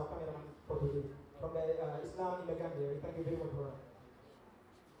serving as our cameraman for today. From the Islam in the Gambia. We thank you very much, brother.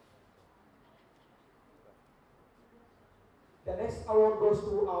 The next award goes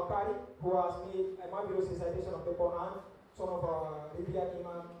to our Qari, who has made a marvelous recitation of the Quran, son of our revered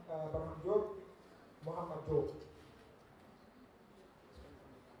Imam Barham Job, Muhammad Job.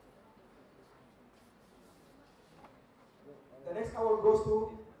 The next award goes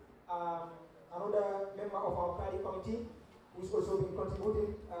to another member of our Qari committee, who's also been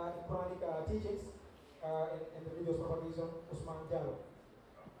contributing in Quranic teachings and religious propagation, Usman Jallo.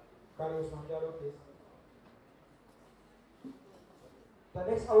 Qari Usman Jallo, please. The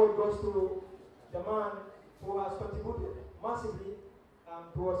next award goes to the man who has contributed massively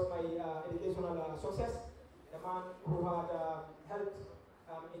towards my educational success, the man who had helped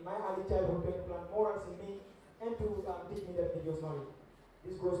in my early childhood to implant morals in me and to teach me the religious knowledge.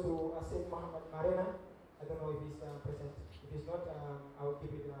 This goes to Sheikh Muhammad Marena. I don't know if he's present. If he's not, I will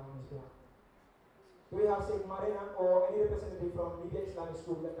keep it on his behalf. Do we have Sheikh Marena or any representative from Libya Islamic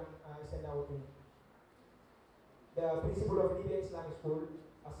School that can send out to him? The principal of Libya Islamic School,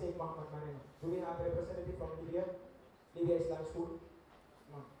 Sheikh Muhammad Marena. Do we have a representative from Libya Islamic School?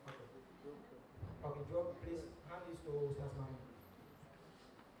 No. Okay. Okay, Joe, please hand this to Ustaz Marena.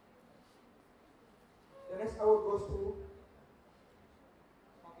 The next award goes to.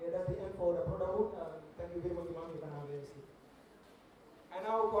 Okay, that's the end for the brotherhood. Thank you very much, Imam. You can have a seat. I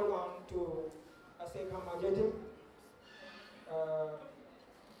now call on to Sheikh Hamad.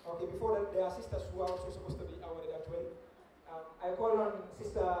 Okay, before that, there are sisters who are also supposed to be awarded as well. I call on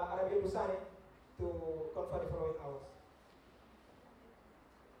Sister Arabia Sanneh to confer the following hours.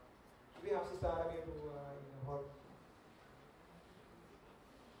 Do we have Sister Arabia in the hall?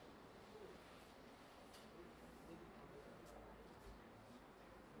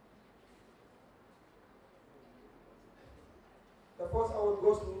 The first award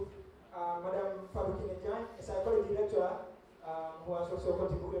goes to Madam Farukine Jan, a psychology lecturer who has also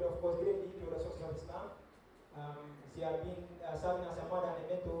contributed, of course, greatly to the success of Islam. She has been serving as a mother and a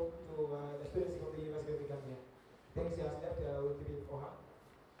mentor to the students of the University of the Gambia. Thanks, she has left. We'll give it for her.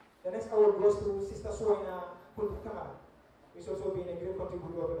 The next award goes to Sister Suwaina Kunta Kamara, who has also been a great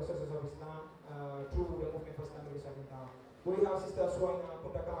contributor to the success of Islam through the movement for Islamic research in town. We have Sister Suwaina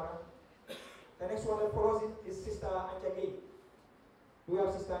Kunta Kamara. The next one that follows it is Sister Anja Gay. We have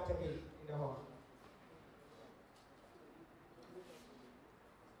Sister Anja Gay in the hall.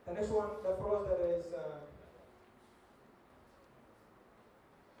 The next one that follows that is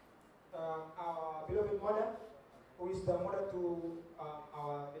our beloved mother, who is the mother to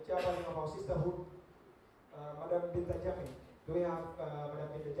the chairperson of our sisterhood, Madam Binta Jame. Do we have Madam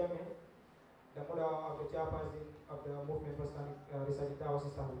Binta Jame, the mother of the chairperson of the movement for Islamic research in our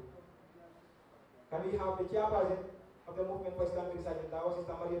sisterhood? Can we have the chairperson of the movement for Islamic research in our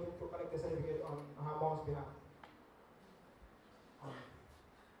Sister Maria to collect the certificate on her mom's behalf?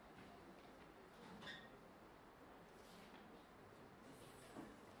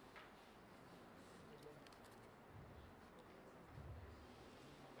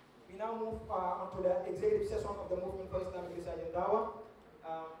 move on to the executive session of the Movement for Islamic Research and Dawah.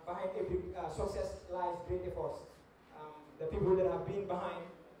 Behind every success lies great efforts. The people that have been behind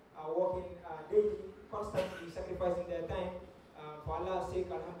are working daily, constantly sacrificing their time for Allah's sake,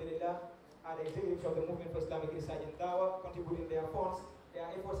 alhamdulillah, are the executives of the Movement for Islamic Research and Dawah, contributing their funds, their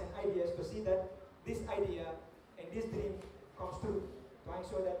efforts and ideas to see that this idea and this dream comes true, to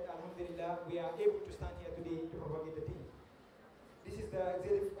ensure that, alhamdulillah, we are able to stand here today to propagate the dream. This is the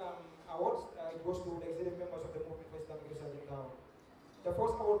executive awards. It goes to the executive members of the Movement for Islamic Research and Dawah. The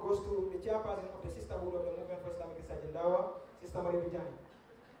first award goes to the chairperson of the Sisterhood of the Movement for Islamic Research and Dawah, Sister Maria Vijani.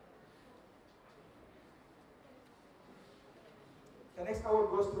 The next award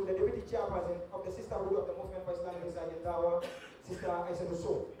goes to the deputy chairperson of the Sisterhood of the Movement for Islamic Research and Dawah, Sister Aisha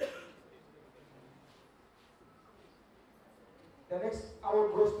Sow. The next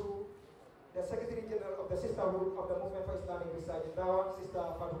award goes to the Secretary General of the Sisterhood of the Movement for Islamic Research and Dawah, Sister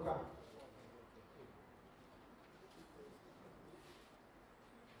Fatuka.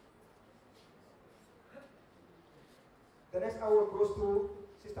 The next award goes to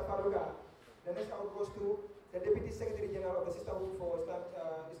Sister Fatuka. The next award goes to the Deputy Secretary General of the Sisterhood for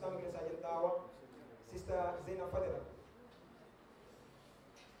Islamic Research and Dawah, Sister Zainab Fadera.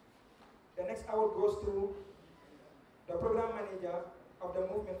 The next award goes to the Program Manager of the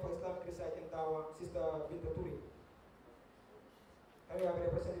Movement for Islamic Research and Dawah, Sister Binta Turi. And we have a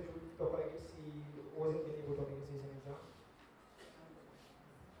representative to correct if he wasn't able to make his exam.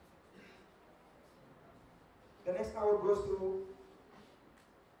 The next award goes to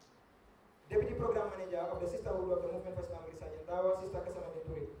Deputy Program Manager of the Sisterhood of the Movement for Islamic Research and Dawah, Sister Kasama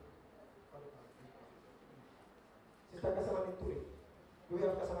Turi. Sister Kasama Turi. Do we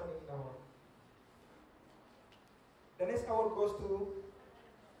have Kasama in the hall? The next award goes to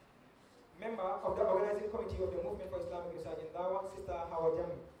member of the organizing committee of the Movement for Islamic Research and Dawah, Sister Hawa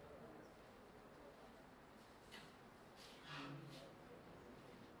Jami.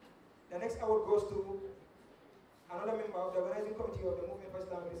 The next award goes to another member of the organizing committee of the Movement for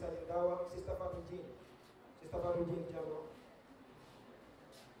Islamic Research and Dawah, Sister Fatou Jean. Sister Fatou Jean Jalo.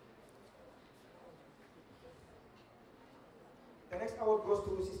 The next award goes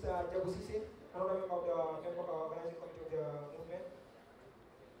to Sister Jabu Sise, another member of the organizing committee of the movement.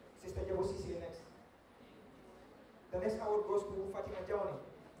 Sister Jabu Sise next. The next award goes to Fatima Jauni.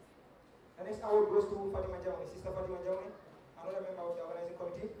 The next award goes to Fatima Jauni, Sister Fatima Jauni, another member of the organizing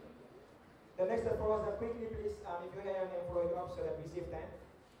committee. The next that follows that quickly, please, if you hear your name, follow it up so that we save time.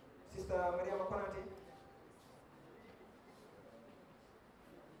 Sister Maria Makonati.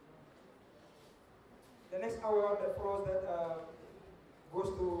 The next award that follows that goes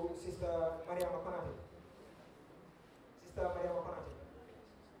to Sister Maria Makonati. Sister Maria Makonati.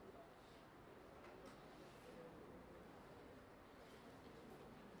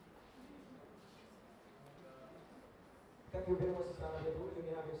 Thank you very much, Sister Maria. You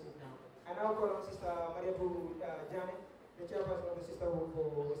may have your seat now. I now call on Sister Maria Jani, the chairperson of the Sisterhood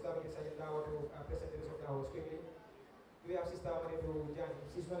for Islamic Research and Dawah, to present the rest of the house quickly. Do we have Sister Maria Jani?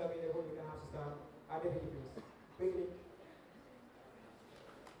 If she's not available, we can have Sister Adevi, please. Quickly.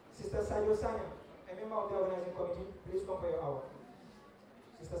 Sister Sadio Sanneh, a member of the organizing committee, please come for your hour.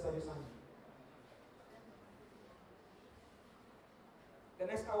 Sister Sadio Sanneh. The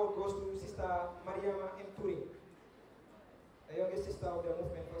next award goes to Sister Mariama M. Turi, the youngest sister of the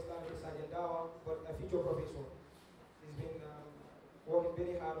Movement for Islamic Research and Dawah, but a future professor. She's been working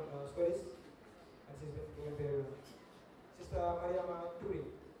very hard on her studies, and she's been doing very well. Sister Mariama Turi,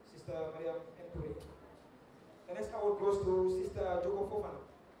 Sister Mariam M. Turi. The next award goes to Sister Joko Fofana.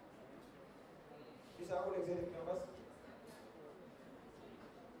 These are all executive members.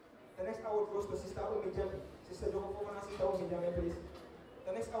 The next award goes to Sister Umi Jami. Sister Joko Fofana, Sister Umi Jami, please.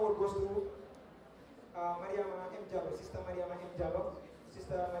 The next award goes to Mariama M. Jallo, Sister Mariama M. Jallo.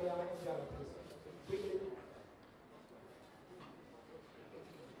 Sister Mariama M. Jallo, please. Quickly.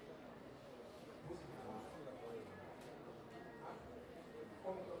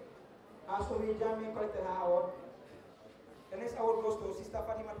 As Umi Jami collected her award, the next award goes to Sister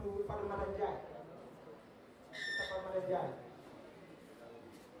Fatima Jai. Sister Fatima Jai.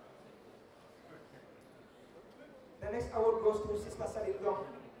 The next award goes to Sister Salim Dong.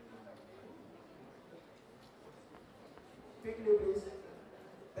 Quickly, please.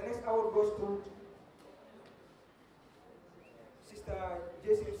 The next award goes to Sister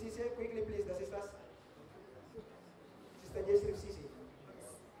Jesrif Sise. Quickly, please, the sisters. Sister Jesrif Sise.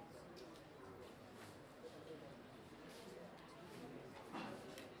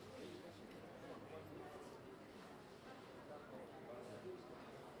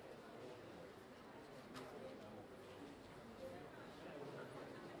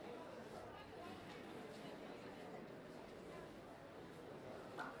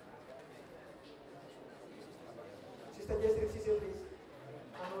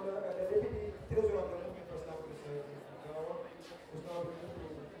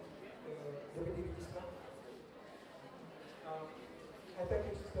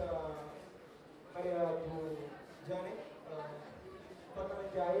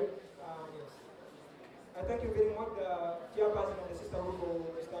 Jahid. Yes. I thank you very much, the chairperson of the Sisterhood for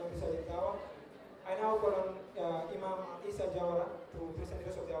Islamic Research and Dawah. I now call on Imam Isa Jawara to present the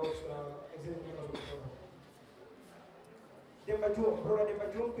rest of the house executive members of the program. Demba Joom, brother Demba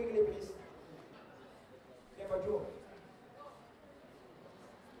Joom, quickly please. Demba Joom.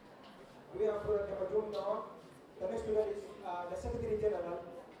 We have brother Demba Joom now. The next one is the Secretary General,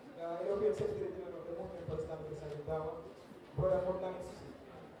 European Secretary General of the Movement for Islamic Research and Dawah, brother Murtala Sisi.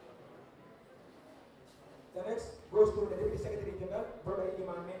 The next goes to the Deputy Secretary General, brother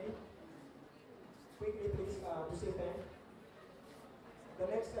Iman Mendy. Quickly please to save time. The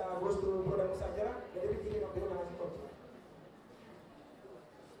next goes to brother Musa Jara, the Deputy Dean of the Organizing Committee.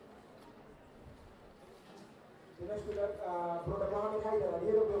 The next to that, brother Mohammed Haidar, the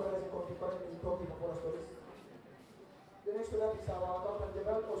head of the Organizing Committee, currently talking about stories. The next to that is our Accountant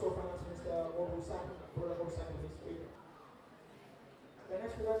General, also Finance Minister Mobu Sanneh, brother Mobu Sanneh, please. The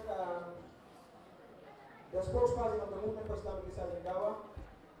next to that, the spokesperson of the Movement for Islamic Research and Dawah,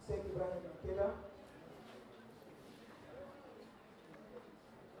 Sheikh Ibrahim Keda.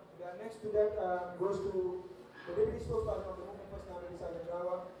 The next to that goes to the Deputy Spokesperson of the Movement for Islamic Research and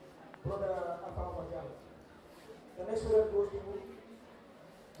Dawah, brother Afam Fajal. The next to that goes to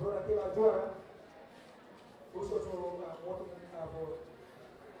brother Kela Joara, who's also working for.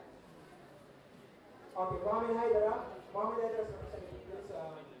 Okay, Mohammed Haidara. Mohammed Haidara is representing this.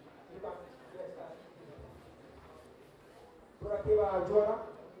 Brother Kela Joara.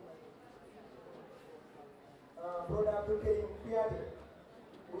 Brother Abdul Karim Piati,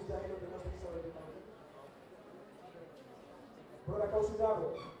 who is the head of the Muslim Solidarity Committee. Brother Kawsu,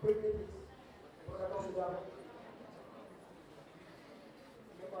 quickly please. Brother Kawsu.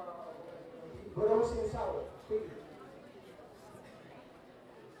 Brother Hussein Sawa, quickly.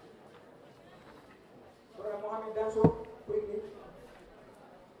 Brother Mohammed Danso, quickly.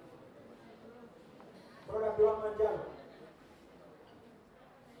 Brother Abdurrahman Jallo.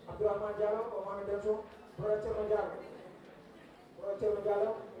 Abdurrahman Jallo or Mohammed Danso. Brother Chairman Jallo. Brother Chairman Jallo,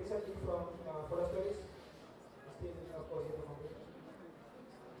 recently from Forest Service. Still, of course, in the company.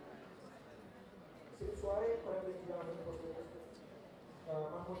 Sip Suare, currently in the Forest Service.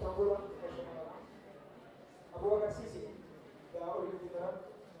 Mahmoud Tambula, Abu Bakar Sisi, the Auditor General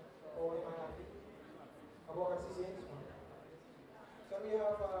or MIRD. Abu Bakar Sisi in this one. So we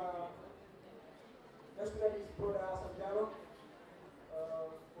have next to that is Brother Hassan Jallo,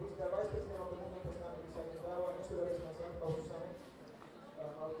 who is the Vice President of the Movement for Islamic Research and Dawah. Next to that is myself, Kawsu Sanneh,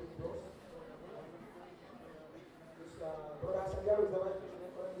 our team bros. Brother Hassan Jallo is the Vice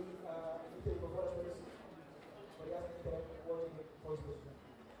President currently in for Forest Service, but he has an internet working with Voice President.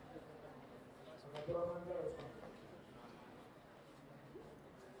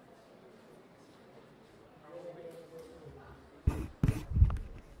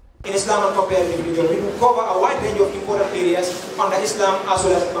 In Islam and comparative religion, we will cover a wide range of important areas under Islam as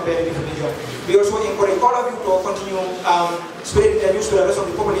well as comparative religion. We also encourage all of you to continue spreading the news to the rest of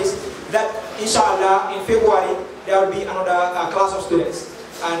the populace that, inshallah, in February there will be another class of students,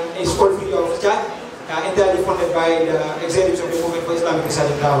 and it's all free of charge, entirely funded by the executives of the Movement for Islamic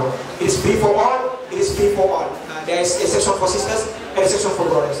Research and Dawah. It is free for all. It is free for all. There is a section for sisters and a section for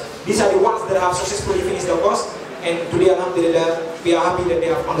brothers. These are the ones that have successfully finished the course, and today, alhamdulillah, we are happy that they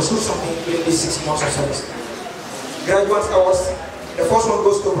have understood something within these 6 months of service. Graduates awards. The first one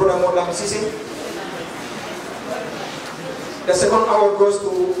goes to Brother Murtala Sisi. The second award goes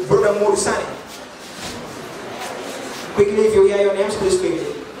to Brother Sanneh. Quickly, if you hear your names, please quickly.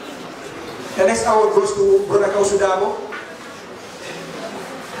 The next award goes to Brother Kawsu.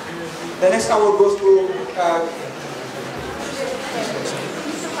 The next award goes to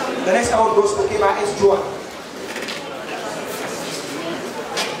Keba S. Juan.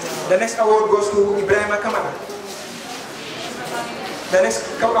 The next award goes to Ibrahim Kamara. The next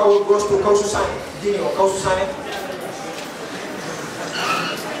award goes to Kawsu Sanneh.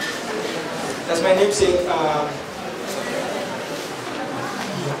 That's my namesake.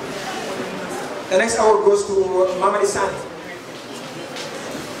 The next award goes to Muhammad Sanneh.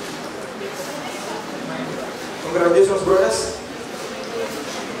 Congratulations, brothers.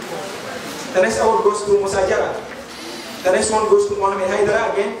 The next award goes to Musa Jara. The next one goes to Mohammed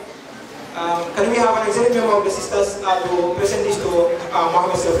Haidara again. Can we have an executive member of the sisters to present this to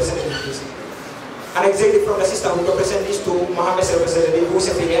Mohammed's representative, please? An executive from the sisterhood to present this to Mohammed's representative, who is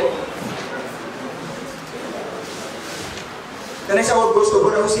a female. The next award goes to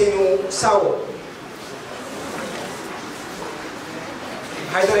Brother Hussein Sawo.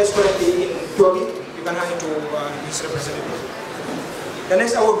 Haidara is currently in Togi. You can hand it to his representative. The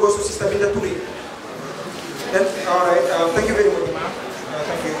next award goes to Sister Binda Turi. Then, all right, thank you very much, ma'am.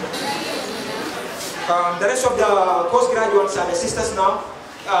 The rest of the postgraduates and the sisters now,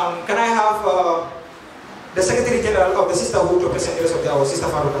 can I have the Secretary General of the Sisterhood to present the rest of our Sister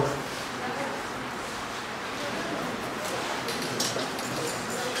Faruka?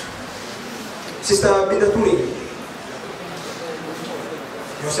 Sister Binda Turi.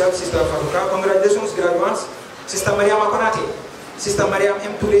 Yourself, Sister Faruka. Congratulations, graduates. Sister Mariam Akonati. Sister Mariam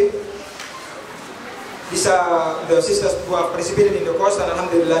M. Turi. These are the sisters who have participated in the course, and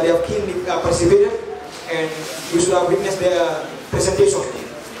alhamdulillah, they have keenly participated, and you should have witnessed their presentation.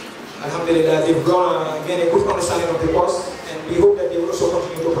 Alhamdulillah, they've gained a good understanding of the course, and we hope that they will also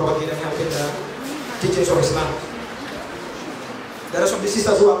continue to propagate and help in the teachings of Islam. There are some of the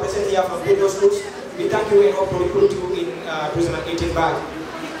sisters who are present here from various schools. We thank you and hope to recruit you in 2018 batch.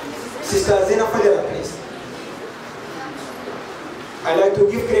 Sister Zena Fadera, please. I'd like to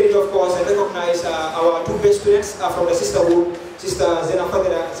give credit, of course, and recognize our two best students from the sisterhood, Sister Zena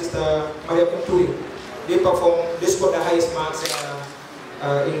Fadera and Sister Maria Turi. They scored the highest marks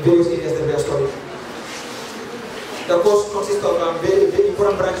in various areas that they are studying. The course consists of very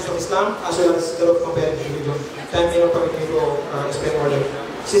important branches of Islam as well as the of comparative religion. Time may not permit me to explain all of them.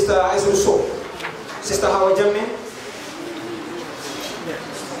 Sister Aisha So, Sister Hawa Jamme,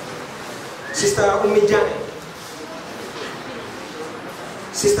 Sister Umi Jane,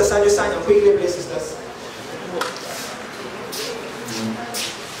 Sister Sajo Sanya, quickly please, sisters.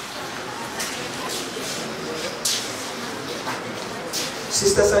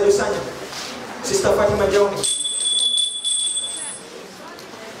 Sister Sajo Sanya, Sister Fatima Jawni,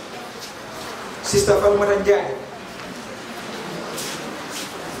 Sister Fatima Ranjai,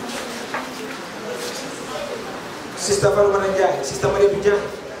 Sister Fatima Ranjai, Sister Maria Tujani,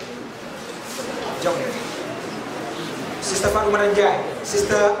 Sister Fatima Ranjai,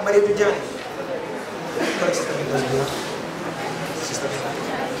 Sister Maria Tujani,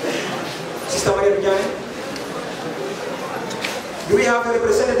 Sister Maria Tujani. Do we have a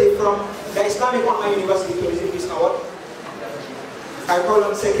representative from the Islamic Online University to receive this award? I call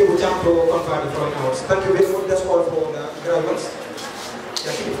on Seke Bujang to confer the following awards. Thank you very much. That's all for the graduates.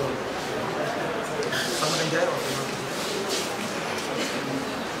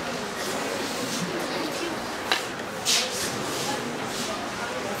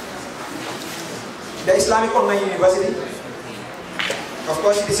 The Islamic Online University, of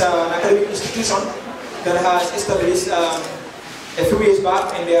course, it is an academic institution that has established a few years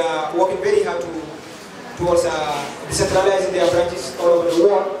back, and they are working very hard towards decentralizing their branches all over the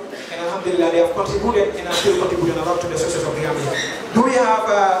world. And alhamdulillah, they have contributed and are still contributing a lot to the success of the Gambia. Do we have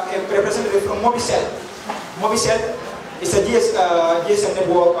a representative from Mobicel? Mobicel is a GSM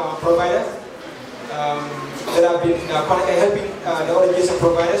network provider that have been helping the other GSM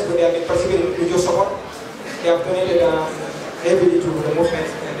providers, but they have been participating with your support. They have donated heavily to the movement,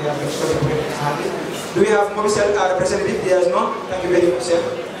 and they have been contributing hardly. Do we have Mobicel representative? There is none. Thank you very much, sir.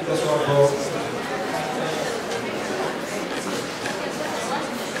 That's all for.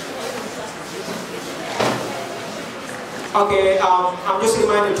 Okay, I'm just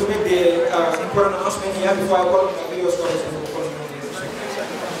reminded to make the important announcement here before I call on the video scholars to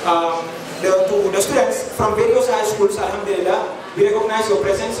the students from various high schools, alhamdulillah, we recognize your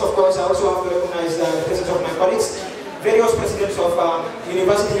presence. Of course, I also have to recognize the presence of my colleagues, various presidents of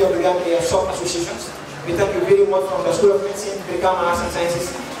University of the Gambia sub-associations. We thank you very much from the School of Medicine, Brikama Arts and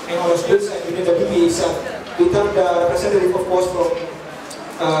Sciences, and all the schools, and within the PPA itself. We thank the representative, of course, from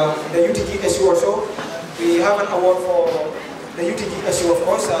the UTGSU also. We have an award for the UTGSU, of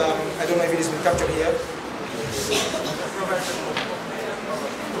course. I don't know if it has been captured here.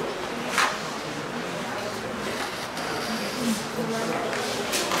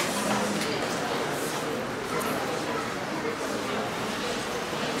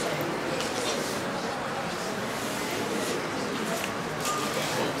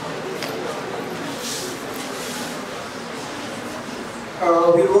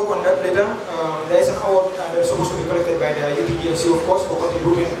 We'll work on that later. There is an award that is supposed to be collected by the UPGSU, of course, for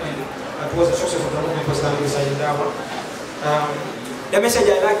contributing towards the success of the movement for Islamic research in Darwin. The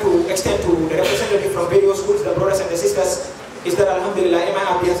message I'd like to extend to the representative from various schools, the brothers and the sisters, is that alhamdulillah,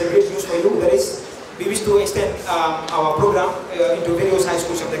 MIRD has a great news for you. That is, we wish to extend our program into various high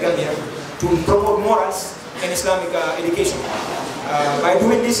schools of the Gambia to promote morals and Islamic education. By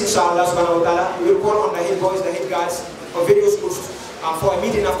doing this, inshallah subhanahu wa ta'ala, we will call on the head boys, the head guards of various schools for a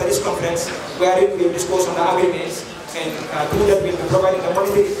meeting after this conference, where we will discuss on the agreements, and through that we will be providing the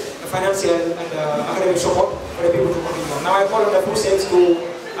monetary, the financial, and the academic support for the people to continue. Now I call on the full sales to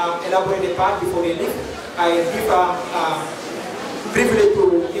elaborate the part before they leave. I give privilege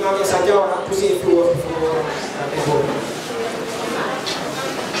to Imam Yasa Jawara to say a few words before they go.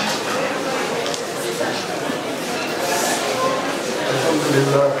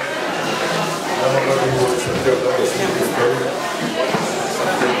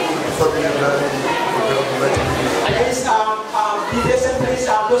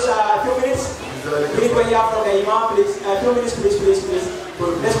 please, just a few minutes. We need to hear from the Imam, please. A few minutes, please.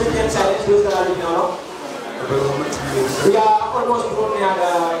 Let's maintain silence, those that are leaving along. We are almost near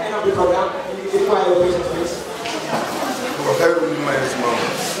the end of the program. We require your patience, please.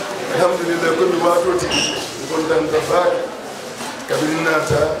 Alhamdulillah, kumi watu kontan tabak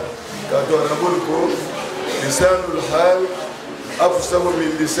kabinata kato anabulko lisanul hal afsahu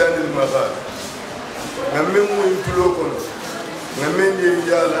min lisanil maqal ngamen mu intulo kono ngamen ye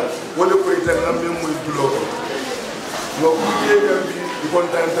yala wala ko ita ngamen mu intulo kono ngo kuje gambi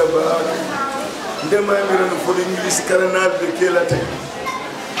kontan tabak ndema miran fo english karanal de kelate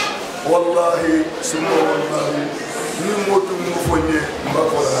wallahi summa wallahi ni motu mu fonye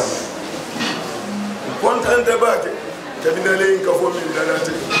mbakora kontan tabake kabina le ka fo min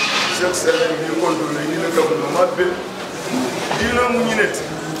dalate cheikh salam bi konto le ni ka ko mabbe dina mu ñinet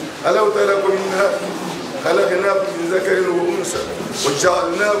allah taala ko minna khalaqnakum min zakarin wa unsa wa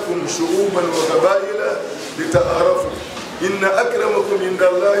ja'alnakum shu'uban wa qabaila lita'arafu inna akramakum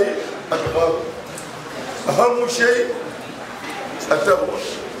indallahi atqakum ahamu shay at-taqwa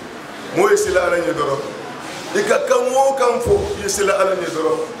mo yesila ala ni doro ikakamo kamfo yesila ala ni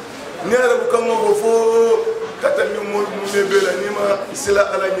doro ni arabu kamo fo katami mo mebela ni ma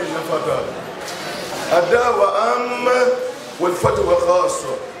sila ala ni nafata adawa amma wal fatwa khassa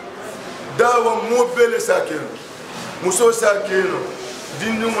dawa mo bele sakeno muso sakeno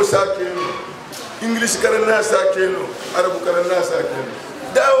dinnu mo sakeno english karana sakeno arabu karana sakeno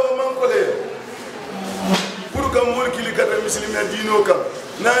dawa man ko le pour kam mo kili kata muslimia dino kam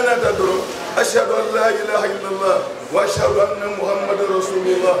nana ta doro ashhadu an la ilaha illallah wa ashhadu anna muhammadar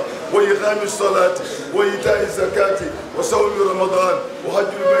rasulullah wa iqamis salati wa ita'iz zakati wa sawmi ramadan wa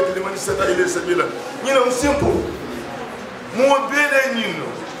hajjul bayt liman istata ilayhi sabila ñino simple mo bele ñino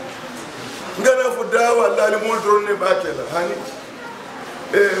ngana fu dawa la li mo drone bakela hani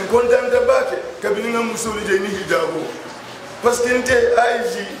kontante bake kabini ngam musuli je ni hijabo parce que nte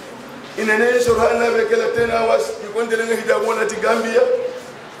aiji inene shorana be kala tena was ikonde nga hijabo na ti Gambia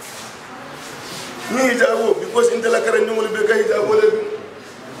ni hijabo because intela karanyo mo be ka hijabo le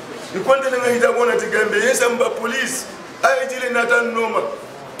ikonde nga hijabo na ti Gambia yesamba police aiji le natan noma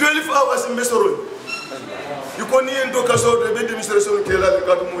 12 hours mbesoro ikoni endo kaso de be demonstration kela de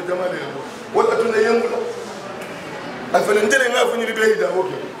kadu mo jamale wala tuna yemula afele ndele nga fu ni be hijabo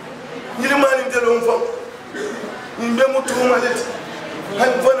ke ni le mani ndelo mfa ni be mutu maleti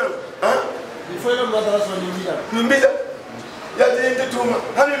han fana il faut le madrasa ni mbida ya de tuma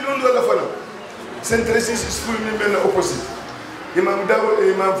hani lundu la fana centresi school ni ben opposite imam dawo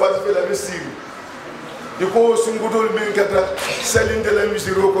imam fatih la misiri diko sungudol ben kata salinde la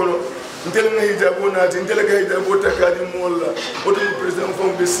misiro kono ndel nga hijabo nati ndel ga hijabo takadi molla oto president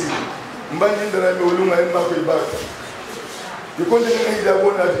fon besiri mbandi ndara mi wolunga en mako ibaka diko ndel nga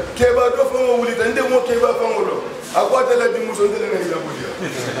hijabo nati keba do fon wuli tan de mo keba fon wolo akwata la dimuso ndel nga hijabo dia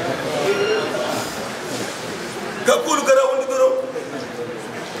kakulu kara wondi doro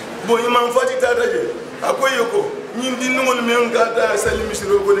bo imam fati tata je akoy yoko ñin di ngol men gata salimi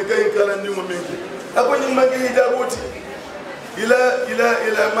siro ko ne kay kala ndi mo menki akoy ñin magi hijaboti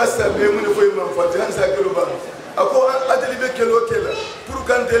ila masa be mun fo imam fati han sa kelo ba ako ateli be kelo kela pour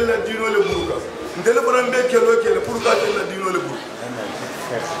kan del la dino le buruka ndel ko nan be kelo kela pour kan del la dino le buruka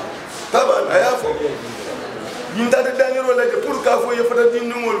taban ayafo ñin tata daniro la je pour ka fo yefata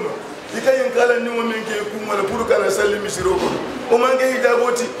dino ngol ma ikayin kala ni mo men ke ku mala pour kana salimi siro ko o mangi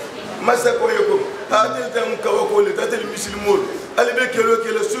hijaboti masa ko yoko atel tam kawa ko le tatel muslimol ali be kelo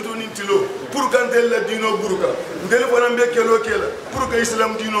kela sudu ni tilo pour kan del la dino buruka ndel fona be kelo kela pour ka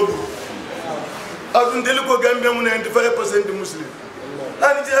islam dino buru adun del ko Gambia mun en 5% muslim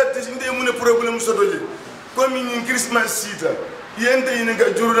ani jati inde mun problème sodoje comme ni christmas sita yende ina ga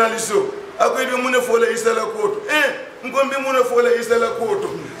journaliste akoy be mun fo la isala ko ngombe mun fo la isala ko to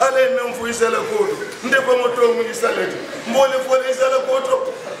ale men fo isala ko to nde ko mo to mu isala mbole fo la isala ko to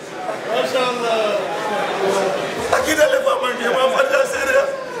mashallah akida le fa mangi ma fata sere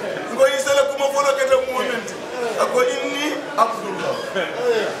ngo isala kuma fo la kata moment ako inni abdullah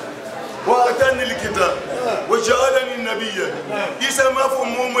wa atani alkitab wa ja'alani nabiyya isa ma fo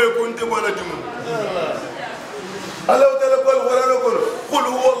momo e konte wala dimu Allah ta'ala qala qur'an qul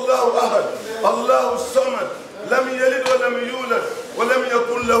huwa allah ahad allah samad lam yalid wa lam yulad wa lam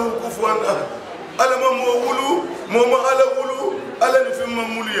yakul lahu kufuwan ahad alama mawulu moma ala wulu ala ni fi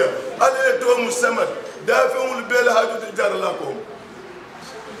mamuliya ala to musamad dafa'ul bil hadu jar lakum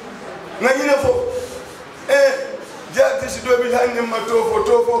ngani nafo jati si do bi hanne ma to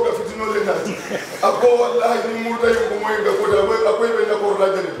fo ga fitino le nati ako wallahi ni murda yugo moy ga ko da ako be na ko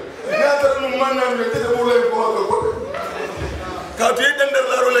rajani ya tar no manna ni te mo le ko ka ko كاتو يدندر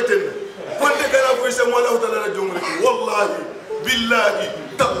لا رولكن كنت كان ابو يسمى الله تعالى جمله والله بالله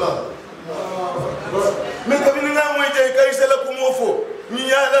تالله من كبين نعم يجي كاي سلكم وفو ني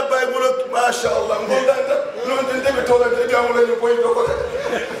يالا باي ما شاء الله غوندانتا نون دنت تولا ديامو لا كوي دوكو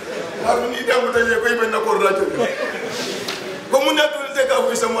ni damu taje koy ben ko radio ko mun na tul te ka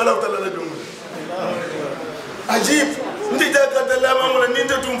fu sama Allah taala dum ajib ndi da ka dalla ma mun ni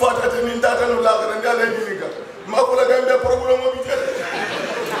tum fata ta min ta tanu la ga ngala ni ka ma ko la gambia problème bi je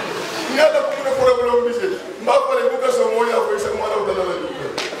ngada ko mun problème bi je ma ko le bu ka so mo ya fu sama Allah taala dum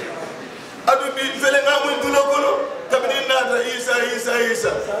adu bi fele nga muy dulo ko no tabni nata isa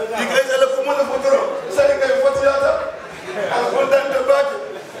ikay sala ko mo la fotoro sai kay fotiyata ko dan de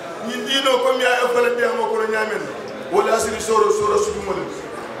baake Nindino comme ya fala diamo ko nyamen wala asiri soro sudu mo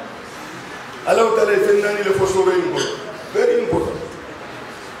Allah taala fennani le fo soro yimbo very important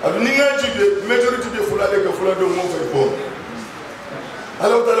adu ni nga jibe majority de fula de ka fula do mo fay bo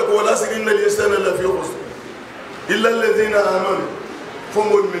Allah taala ko wala asiri innal insana la fi khusr illa alladhina amanu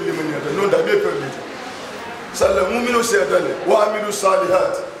fomol min liman yata non da be perdi salla mu'minu sayadale wa amilu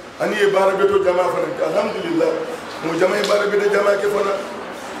salihat ani barabeto jama fana alhamdulillah mo jama barabeto jama ke fana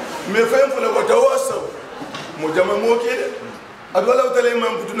mais fayam fula watawasaw mo jama mo kede adwala utale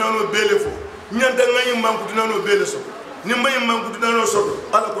man kutunano bele fo nyanta ngani man kutunano bele so ni mbay man kutunano so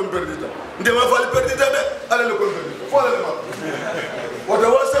ala ko perdita ndema fal perdita de ala le ko perdita fo ala ma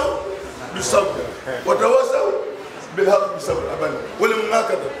watawasaw bisabr watawasaw bil haqq bisabr abana wala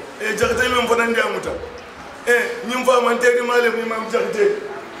ngakata e jagate men fana ndiamuta e nyim fa man tedi male mi mam jagate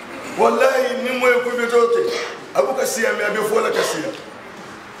wallahi ni moy ko be toke abuka siya mi abe fo la kasiya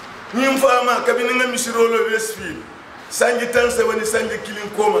ñim fama kabini nga misirolo westfield sanji tan woni sanji kilin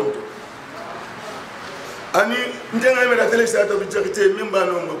komando ani ndenga mera tele sa to bijagite mimba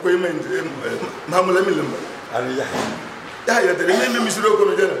no ma koy men mamula milimba ali ya de men misiro ko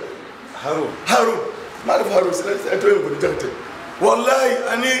no jana harun marif harun sala to en ko jagite wallahi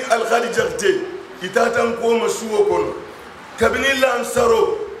ani al khadi jagite itatan ko ma suwo ko no kabini lan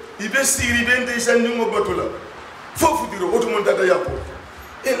saro ibe siri bende sandi mo batula fofu diro oto mon tata yapo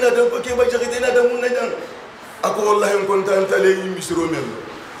ina da ko ke ba jagite ina da mun najan ako wallahi on kontan tale misiro men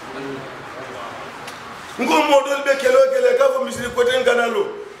ngo modol be kelo ka fo misiri ko ten kanalo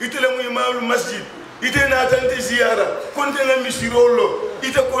itele mu imamul masjid ite na tante ziyara konten na misiro lo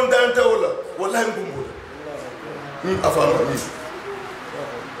ite kontan tawla wallahi ngumbo ni afama ni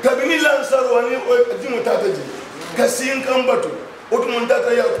kabini lansar wani o dimu tataji kasin kambatu otu mun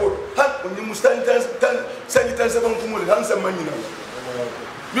tata ya ko ha ni mustantan tan sanjitan saban kumul hansa manyina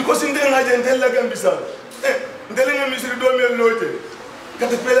because inde ngaje ndella gambisa ndele nga misiri do mel loje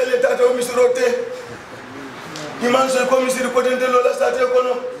kata pela le tata o misiro te iman so ko misiri ko den delo la sate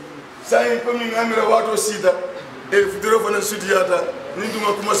kono sai ko mi ngamira wato sida e fudiro fana sudiyata ni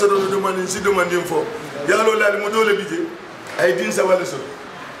duma kuma sado do mani sido mandim fo yalo la mo dole bije ay din sa wala so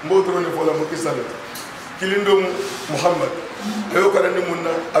mbotoro ne fo la mo kisala kilindo muhammad ayo karani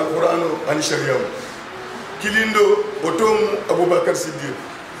munna alquran an sharia kilindo otom abubakar siddiq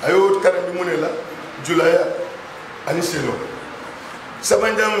ayo karani munela julaya ani selo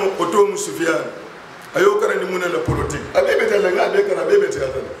sabanjam otom sufyan ayo karani munela politique abebe tala ngabe kana bebe tala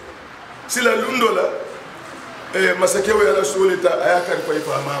sila lundola masakewe yala solita ayaka kwa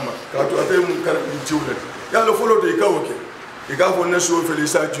ifa mama katu ate mun karani tiwle yalo follow de ikawoke ikafo na so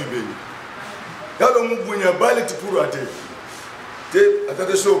felisa jube yalo mubunya bali tipuru ate te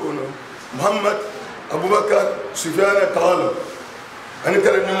atate so kono muhammad abubakar sufyan qala ani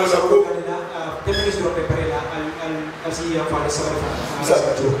karani mo la ko ministro prepare al siya para sa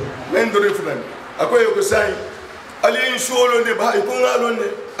men do refunan akoy ko sai ali insolo ne ba ko ngalo ne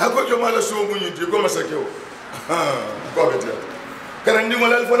akoy ko mala so munyi ko masakewo ko beta karandi mo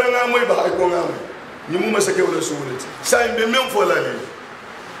lal fona ngamoy ba ko ngamoy ni mu masakewo la so wulati sai be men fo la ni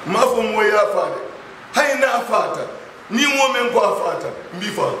ma fo mo ya faade hayna afata ni mo men ko afata mbi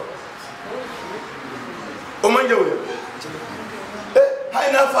fa o manjawle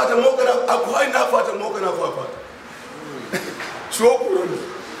hayna afata mo kana ako hayna afata mo kana fa afata so ko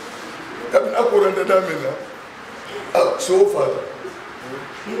kabin akuran da damina so fata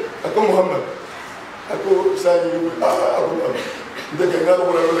ako muhammad ako sani ako ndeke ngalo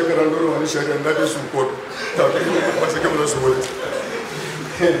wala wala karandoro wani sharia ndade su ko ta ke ko se kemo so wala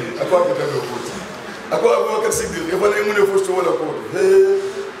ako akata do ko ako abubakar siddiq e fana ngune fosto wala ko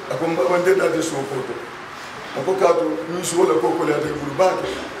ako mbande ndade su ko ako kato ni so wala ko ko la de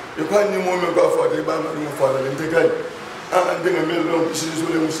bulbake e ko ni mo me ko afata e ba ma mo fala le ntegai denga melo bisi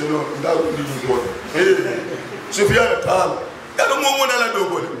zule museno ndago ndi ngoro Sufyan qal yalo mo mona la do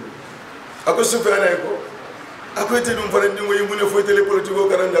bole ako Sufyan ko akwete dum farandi mo yimune fo tele politiko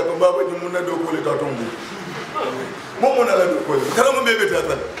karanda ko baba ni munna do ko le tatombu mo mo na la do ko kala mo bebe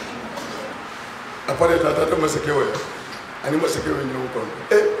tata apare tata to masakewe ani masakewe ni ko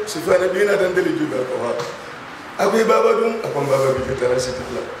sifana bina dan deli juba ko ha akoy baba dum akon baba bi tara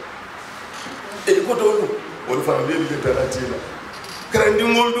sitla ko to wol fam be bi tara tila karandi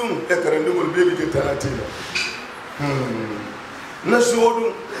ngol dum karandi ngol be bi tara tila na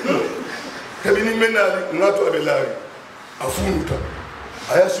sodum kabini menali ngato abelari afunuta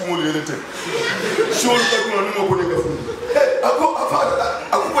aya simul yelete shol ka ko no ko de gafu ako afata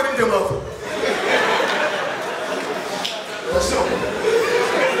ako ko de mafo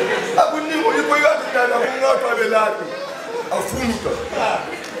ako ni mo ko yati da ko ngato abelari afunuta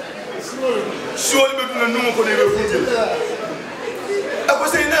shol be dum no ko de gafu ako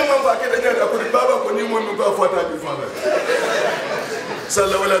sey na mo ba ke da ko baba ko ni mo ko afata bi fala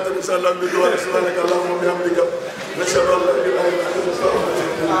صلى ولا تسلم بدوار سبحانك اللهم وبحمدك نشهد ان لا اله الا انت نستغفرك.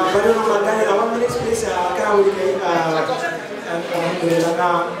 بدون ما كان أول من إكسبريس كراوي كي الحمد لله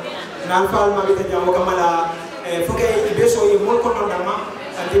نالفال ما بيتجاوب كمالا فكي يبيسوا يمول كنا نما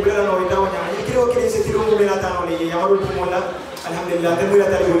تبلا نوي داو نما يكيرو كيري ستيرو مبلا تانولي يامرو بمولا الحمد لله تبلا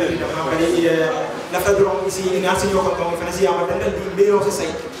تانولي نما بدي نفترض إسي ناسي يوم كم فنسي يامر تندل دي بيرو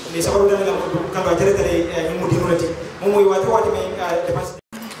سسي لسبب ده كم بجرة تري يمودينولتي مو يواتي من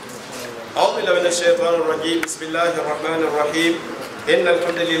أعوذ بالله من الشيطان الرجيم بسم الله الرحمن الرحيم إن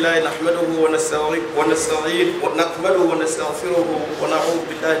الحمد لله نحمده ونستعين ونحمده ونستغفره ونعوذ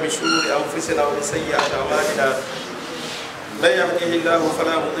بالله من شرور أنفسنا ومن سيئات أعمالنا من يهده الله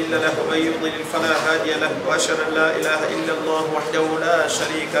فلا مضل له ومن يضلل فلا هادي له وأشهد أن لا إله إلا الله وحده لا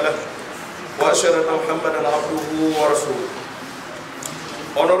شريك له وأشهد أن محمدا عبده ورسوله.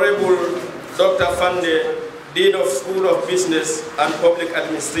 Honorable Dr. Sanneh, Dean of School of Business and Public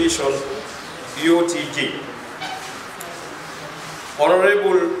Administration, UTG.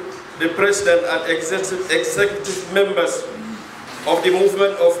 Honorable the President and executive members of the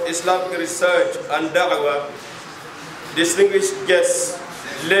Movement of Islamic Research and Da'wah, distinguished guests,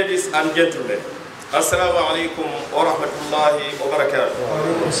 ladies and gentlemen, Assalamu alaikum wa rahmatullahi wa barakatuh.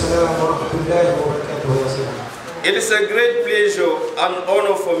 It is a great pleasure and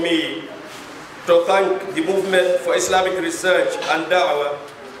honor for me to thank the Movement for Islamic Research and Da'wah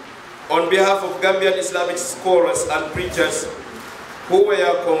on behalf of Gambian Islamic scholars and preachers who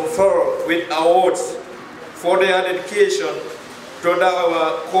were conferred with awards for their dedication to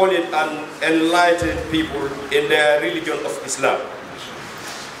Da'wah, calling and enlightening people in their religion of Islam.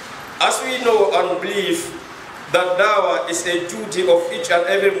 As we know and believe that Da'wah is a duty of each and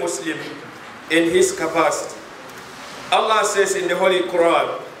every Muslim in his capacity, Allah says in the Holy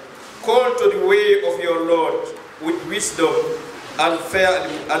Quran, "Call to the way of your Lord with wisdom and fair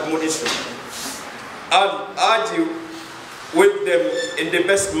admonition, and urge you with them in the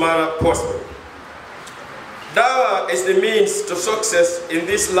best manner possible." Dawah is the means to success in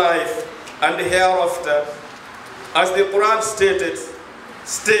this life and the hereafter. As the Quran states,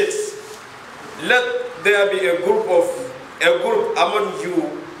 "Let there be a group among you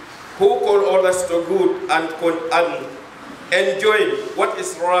who call others to good and enjoin what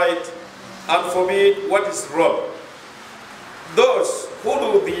is right and forbid what is wrong. Those who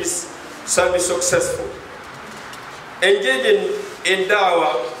do this shall be successful." Engaging in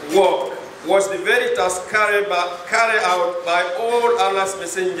Dawah work was the very task carried out by all Allah's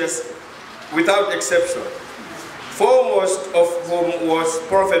messengers without exception, foremost of whom was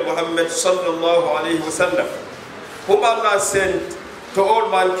Prophet Muhammad sallallahu alaihi wasallam, whom Allah sent to all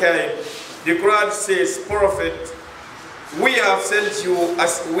mankind. The Quran says, "Prophet, we have sent you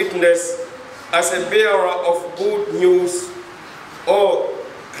as witness, as a bearer of good news or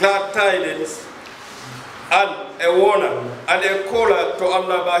glad tidings, and a warner and a caller to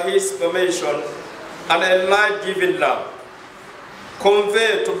Allah by His permission, and a light-giving lamp.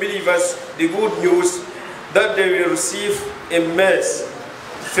 Convey to believers the good news that they will receive immense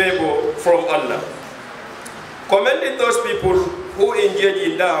favor from Allah." Commending those people who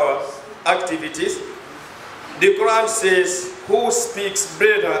engage in Dawah activities, the Quran says, "Who speaks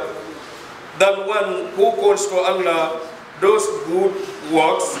better than one who calls to Allah those good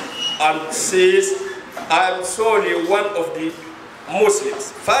works and says, I am solely one of the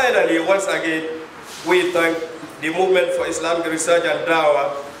Muslims." Finally, once again, we thank the Movement for Islamic Research and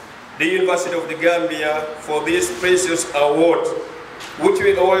Dawah, the University of the Gambia, for this precious award, which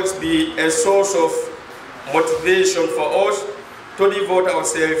will always be a source of motivation for us to devote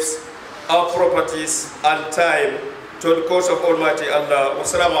ourselves, our properties, and time to the cause of Almighty Allah.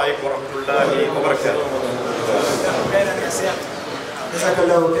 Wassalamu alaikum wa rahmatullahi wa barakatuh.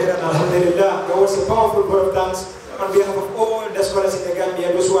 Jazakallahu khairan. Alhamdulillah. That was a powerful word of thanks on behalf of all the scholars in the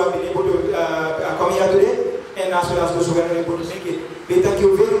Gambia, those who have been able to come here today, and as well as those who are not able to make it. We thank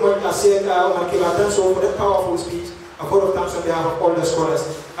you very much, Sheikh Omar Kibatan, for that powerful speech. A vote of thanks on behalf of all the scholars.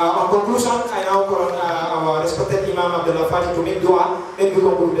 On conclusion, I now call on our respected Imam Abdullah Fati to make dua, then we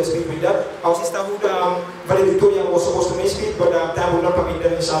conclude the speech with that. Our sisterhood, valedictorian, was supposed to make speech, but time will not permit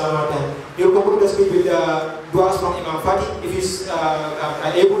that, inshallah. We'll conclude the speech with duas from Imam Fati. If he's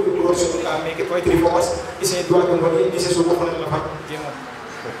able, we will also make it poetry for us. It's a dua from this is Imam Fati.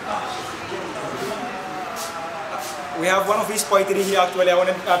 We have one of his poetry here actually. I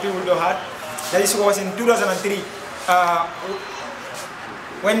want people to hear. That was in 2003.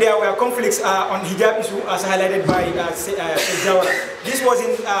 When there were conflicts on hijab issue, as highlighted by Jawara. This was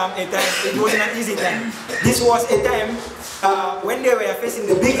in a time, it wasn't an easy time. This was a time when they were facing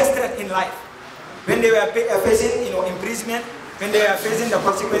the biggest threat in life. When they were facing, imprisonment, when they were facing the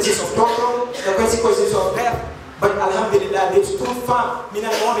consequences of torture, the consequences of death. But alhamdulillah, they stood firm. من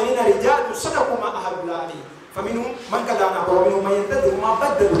المؤمنين رجال صدقوا ما عاهدوا الله عليه. فمنهم من كذب ومنهم من ينتظر ما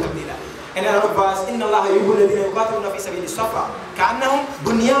بدلوا تبديلا. And another verse, إن الله يحب الذين يقاتلون في سبيل الصفا كأنهم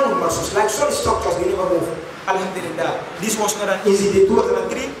بنيان مرصوص, like solid structures, they never move. Alhamdulillah, this was not an easy day.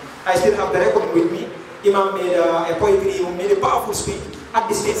 2003, I still have the record with me. Imam made a poetry, he made a powerful speech at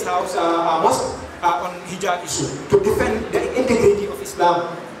the State's House mosque on hijab issue to defend the integrity of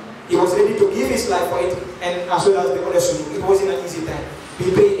Islam. He was ready to give his life for it, and as well as the others. It wasn't an easy time. We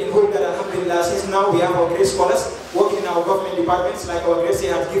pray and hope that alhamdulillah, since now we have our great scholars working in our government departments, like our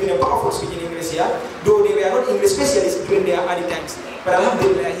Gracie has given a powerful speech in English here, though they were not English specialists during their early times. But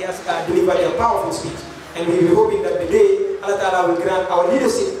alhamdulillah, he has delivered a powerful speech. And we will be hoping that the day Allah Ta'ala will grant our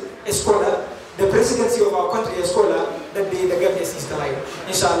leadership a scholar, the presidency of our country a scholar, that day the Gambia is alive.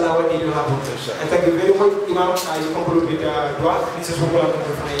 Inshallah, what will happen. And thank you very much, Imam. I conclude with dua. This is what I'm going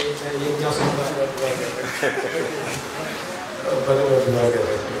to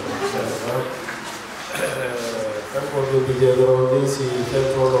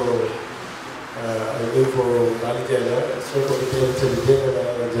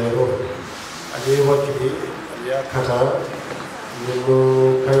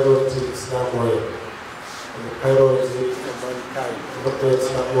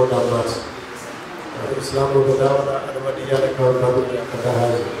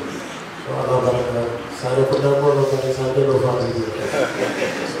Saya pernah mau nonton sampai lupa itu.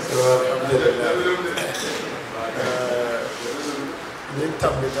 Ini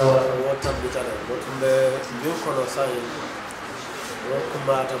tampita, what tampita, what the new color sign, what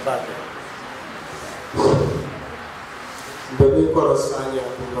kumata baga. The new color sign ya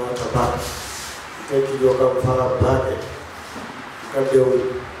kumata baga. Take your kamfara baga.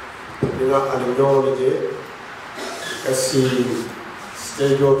 Kadeu, dengan alimno je, kasih.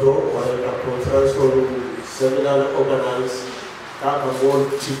 Stage auto or a conference or seminar organized Kaka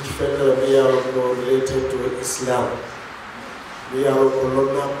teach federal related to Islam. We are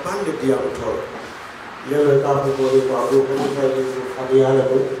Colonna Pandit Diamotor. Yellow Kapu Babu for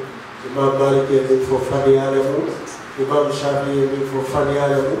Fadialamu, Imam Maliki for Fadialamu, Imam Shafi for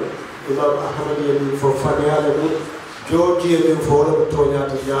Fadialamu, Imam Ahmadi for Fadialamu, Georgie for Tonya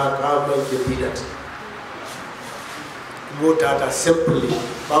to Yaka and the Bidat. Wotata simply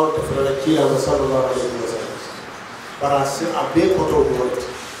about the Falakia Sallallahu Alaihi Wasallam. But I say a big photo of it.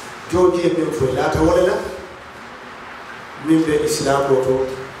 Georgie been for Lata Walena, Mimbe Islam Moto,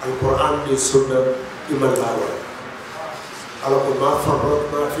 and Quran is Sunnah Iman Lawa. Alakuma from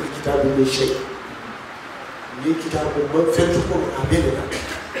Mafil Kitab in the Sheikh. Ni Kitab of Fentuko Abelina.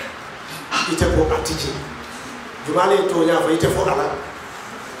 Itapo Atiji. Jumali to Yafa Itafo Allah.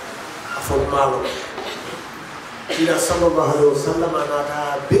 From Malo. Ila sallallahu alaihi wasallam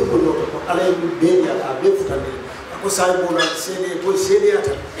anata bebo no alay be ya be futande ko say mo na sede ko sede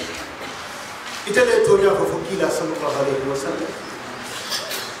ata itale to ya fo kila sallallahu alaihi wasallam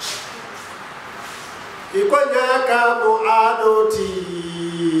ikonya ka muadoti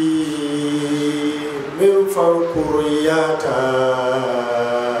min farquriyata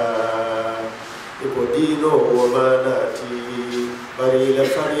ikodino wa manati bari la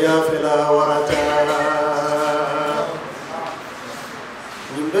fariya fila warata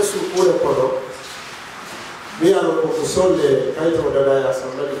Besu pure kono, mi hanno sole kaito dalla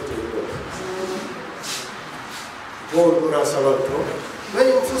assemblea di tempo. Go dura sabato, ma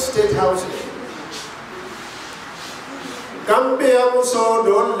in full state house. Gambia muso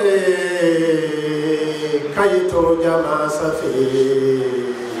dolle kaito jama safi.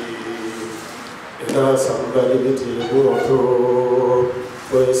 Ina assemblea di tempo,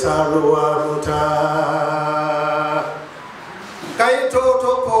 poi salwa muta. Kaito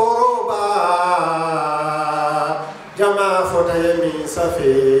toto koroba jama fota mi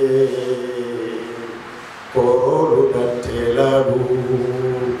safi korolu dantelabu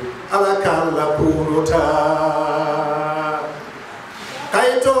ala kala kunuta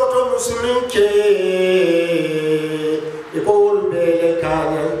kay toto musulunke ikol bele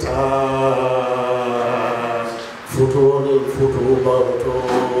kanyanta futoni futu bauto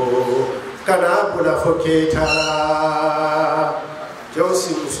kana bula foketa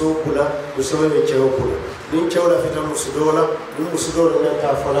jawsi muso bula muso be cew bula nin cewla fita musudola nin musudola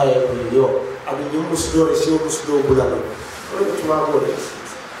nanta fala ya yo abi nin musudola si musudo bula no tuma bole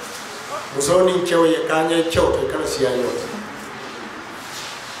muso nin cew ye kanya cew te kana siyanyo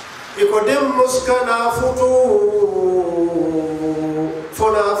iko dem muskana futu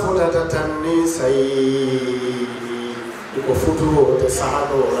fona futa tatanni sai iko futu te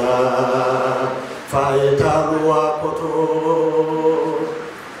sadora faeta luwa koto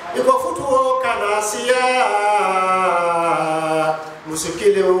iko futu kanasia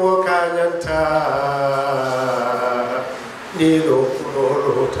musukile wo kanyanta nilo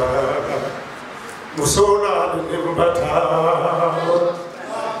kulota musona nimbata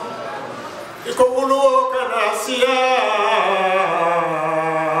iko wulu kanasia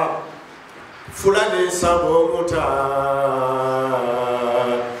fulani sabo muta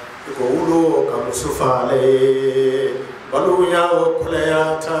iko wulu kamusufale balu yawo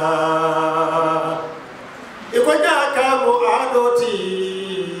kuleyata iko jaka mu adoti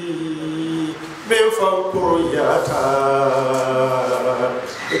memfa kuruyata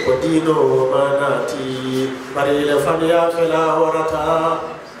iko dino manati barile fania fela warata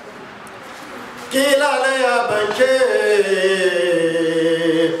kila ya banke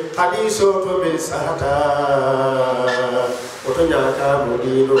hadiso to min sahata oto nyaka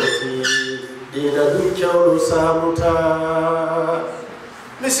modino ti dina dukyawlu samuta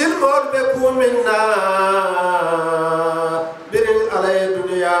misil mol be kuminna birin alay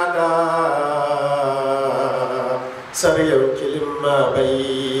dunya da sariyaw kilimma bay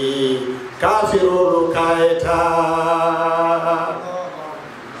kafirulu kaita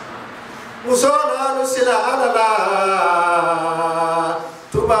musona nusila alala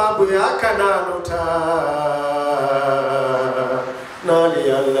tubabu ya kananuta nali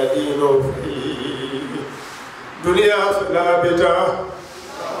alladino fi dunia filabita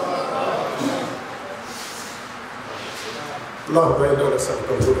اللهم انا نسالك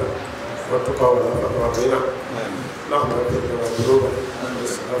الهدى والتقى والعفاف والغنى اللهم اغفر لنا ذنوبنا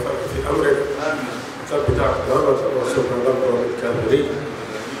واسرافنا في امرنا ثبت اقدامنا وانصرنا على القوم الكافرين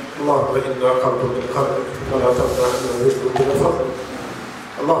اللهم انا قلب من قلب ولا ترضى عنا رزق من فضل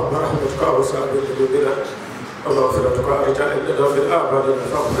اللهم رحمتك اوسع من ذنوبنا ومغفرتك ارجى لنا من اعمالنا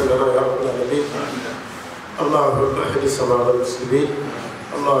فاغفر لنا يا رب العالمين اللهم اهد شباب المسلمين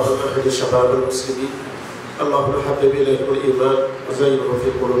اللهم اهد شباب المسلمين اللهم حبب اليهم الايمان وزينه في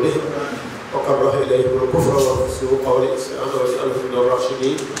قلوبهم وكره اليهم الكفر والفسوق والعصيان واجعلهم من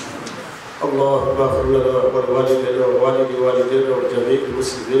الراشدين اللهم اغفر لنا ولوالدنا ووالد والدينا وجميع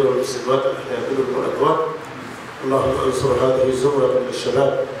المسلمين والمسلمات الاحياء منهم والاموات اللهم انصر هذه الزمره من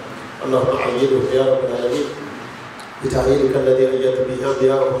الشباب اللهم اعينهم يا رب العالمين بتعيينك الذي ايدت به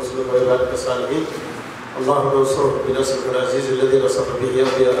انبياء ورسلك وعبادك الصالحين اللهم انصرهم بنصرك العزيز الذي نصر به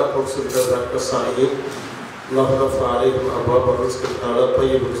انبياءك ورسلك وعبادك الصالحين اللهم ارفع عليهم ابواب الرزق الحلال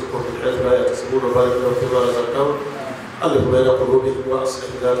الطيب وارزقهم من حيث لا يحتسبون وبارك لهم فيما رزقناهم الف بين قلوبهم واصلح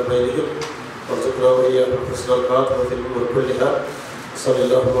ذات بينهم وارزقنا واياهم حسن الخاتمه في الامور كلها صلى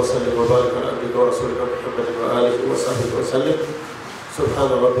الله وسلم وبارك على عبدك ورسولك محمد واله وصحبه وسلم سبحان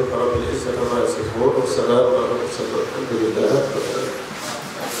ربك رب العزه عما يصفون والسلام على المرسلين والحمد لله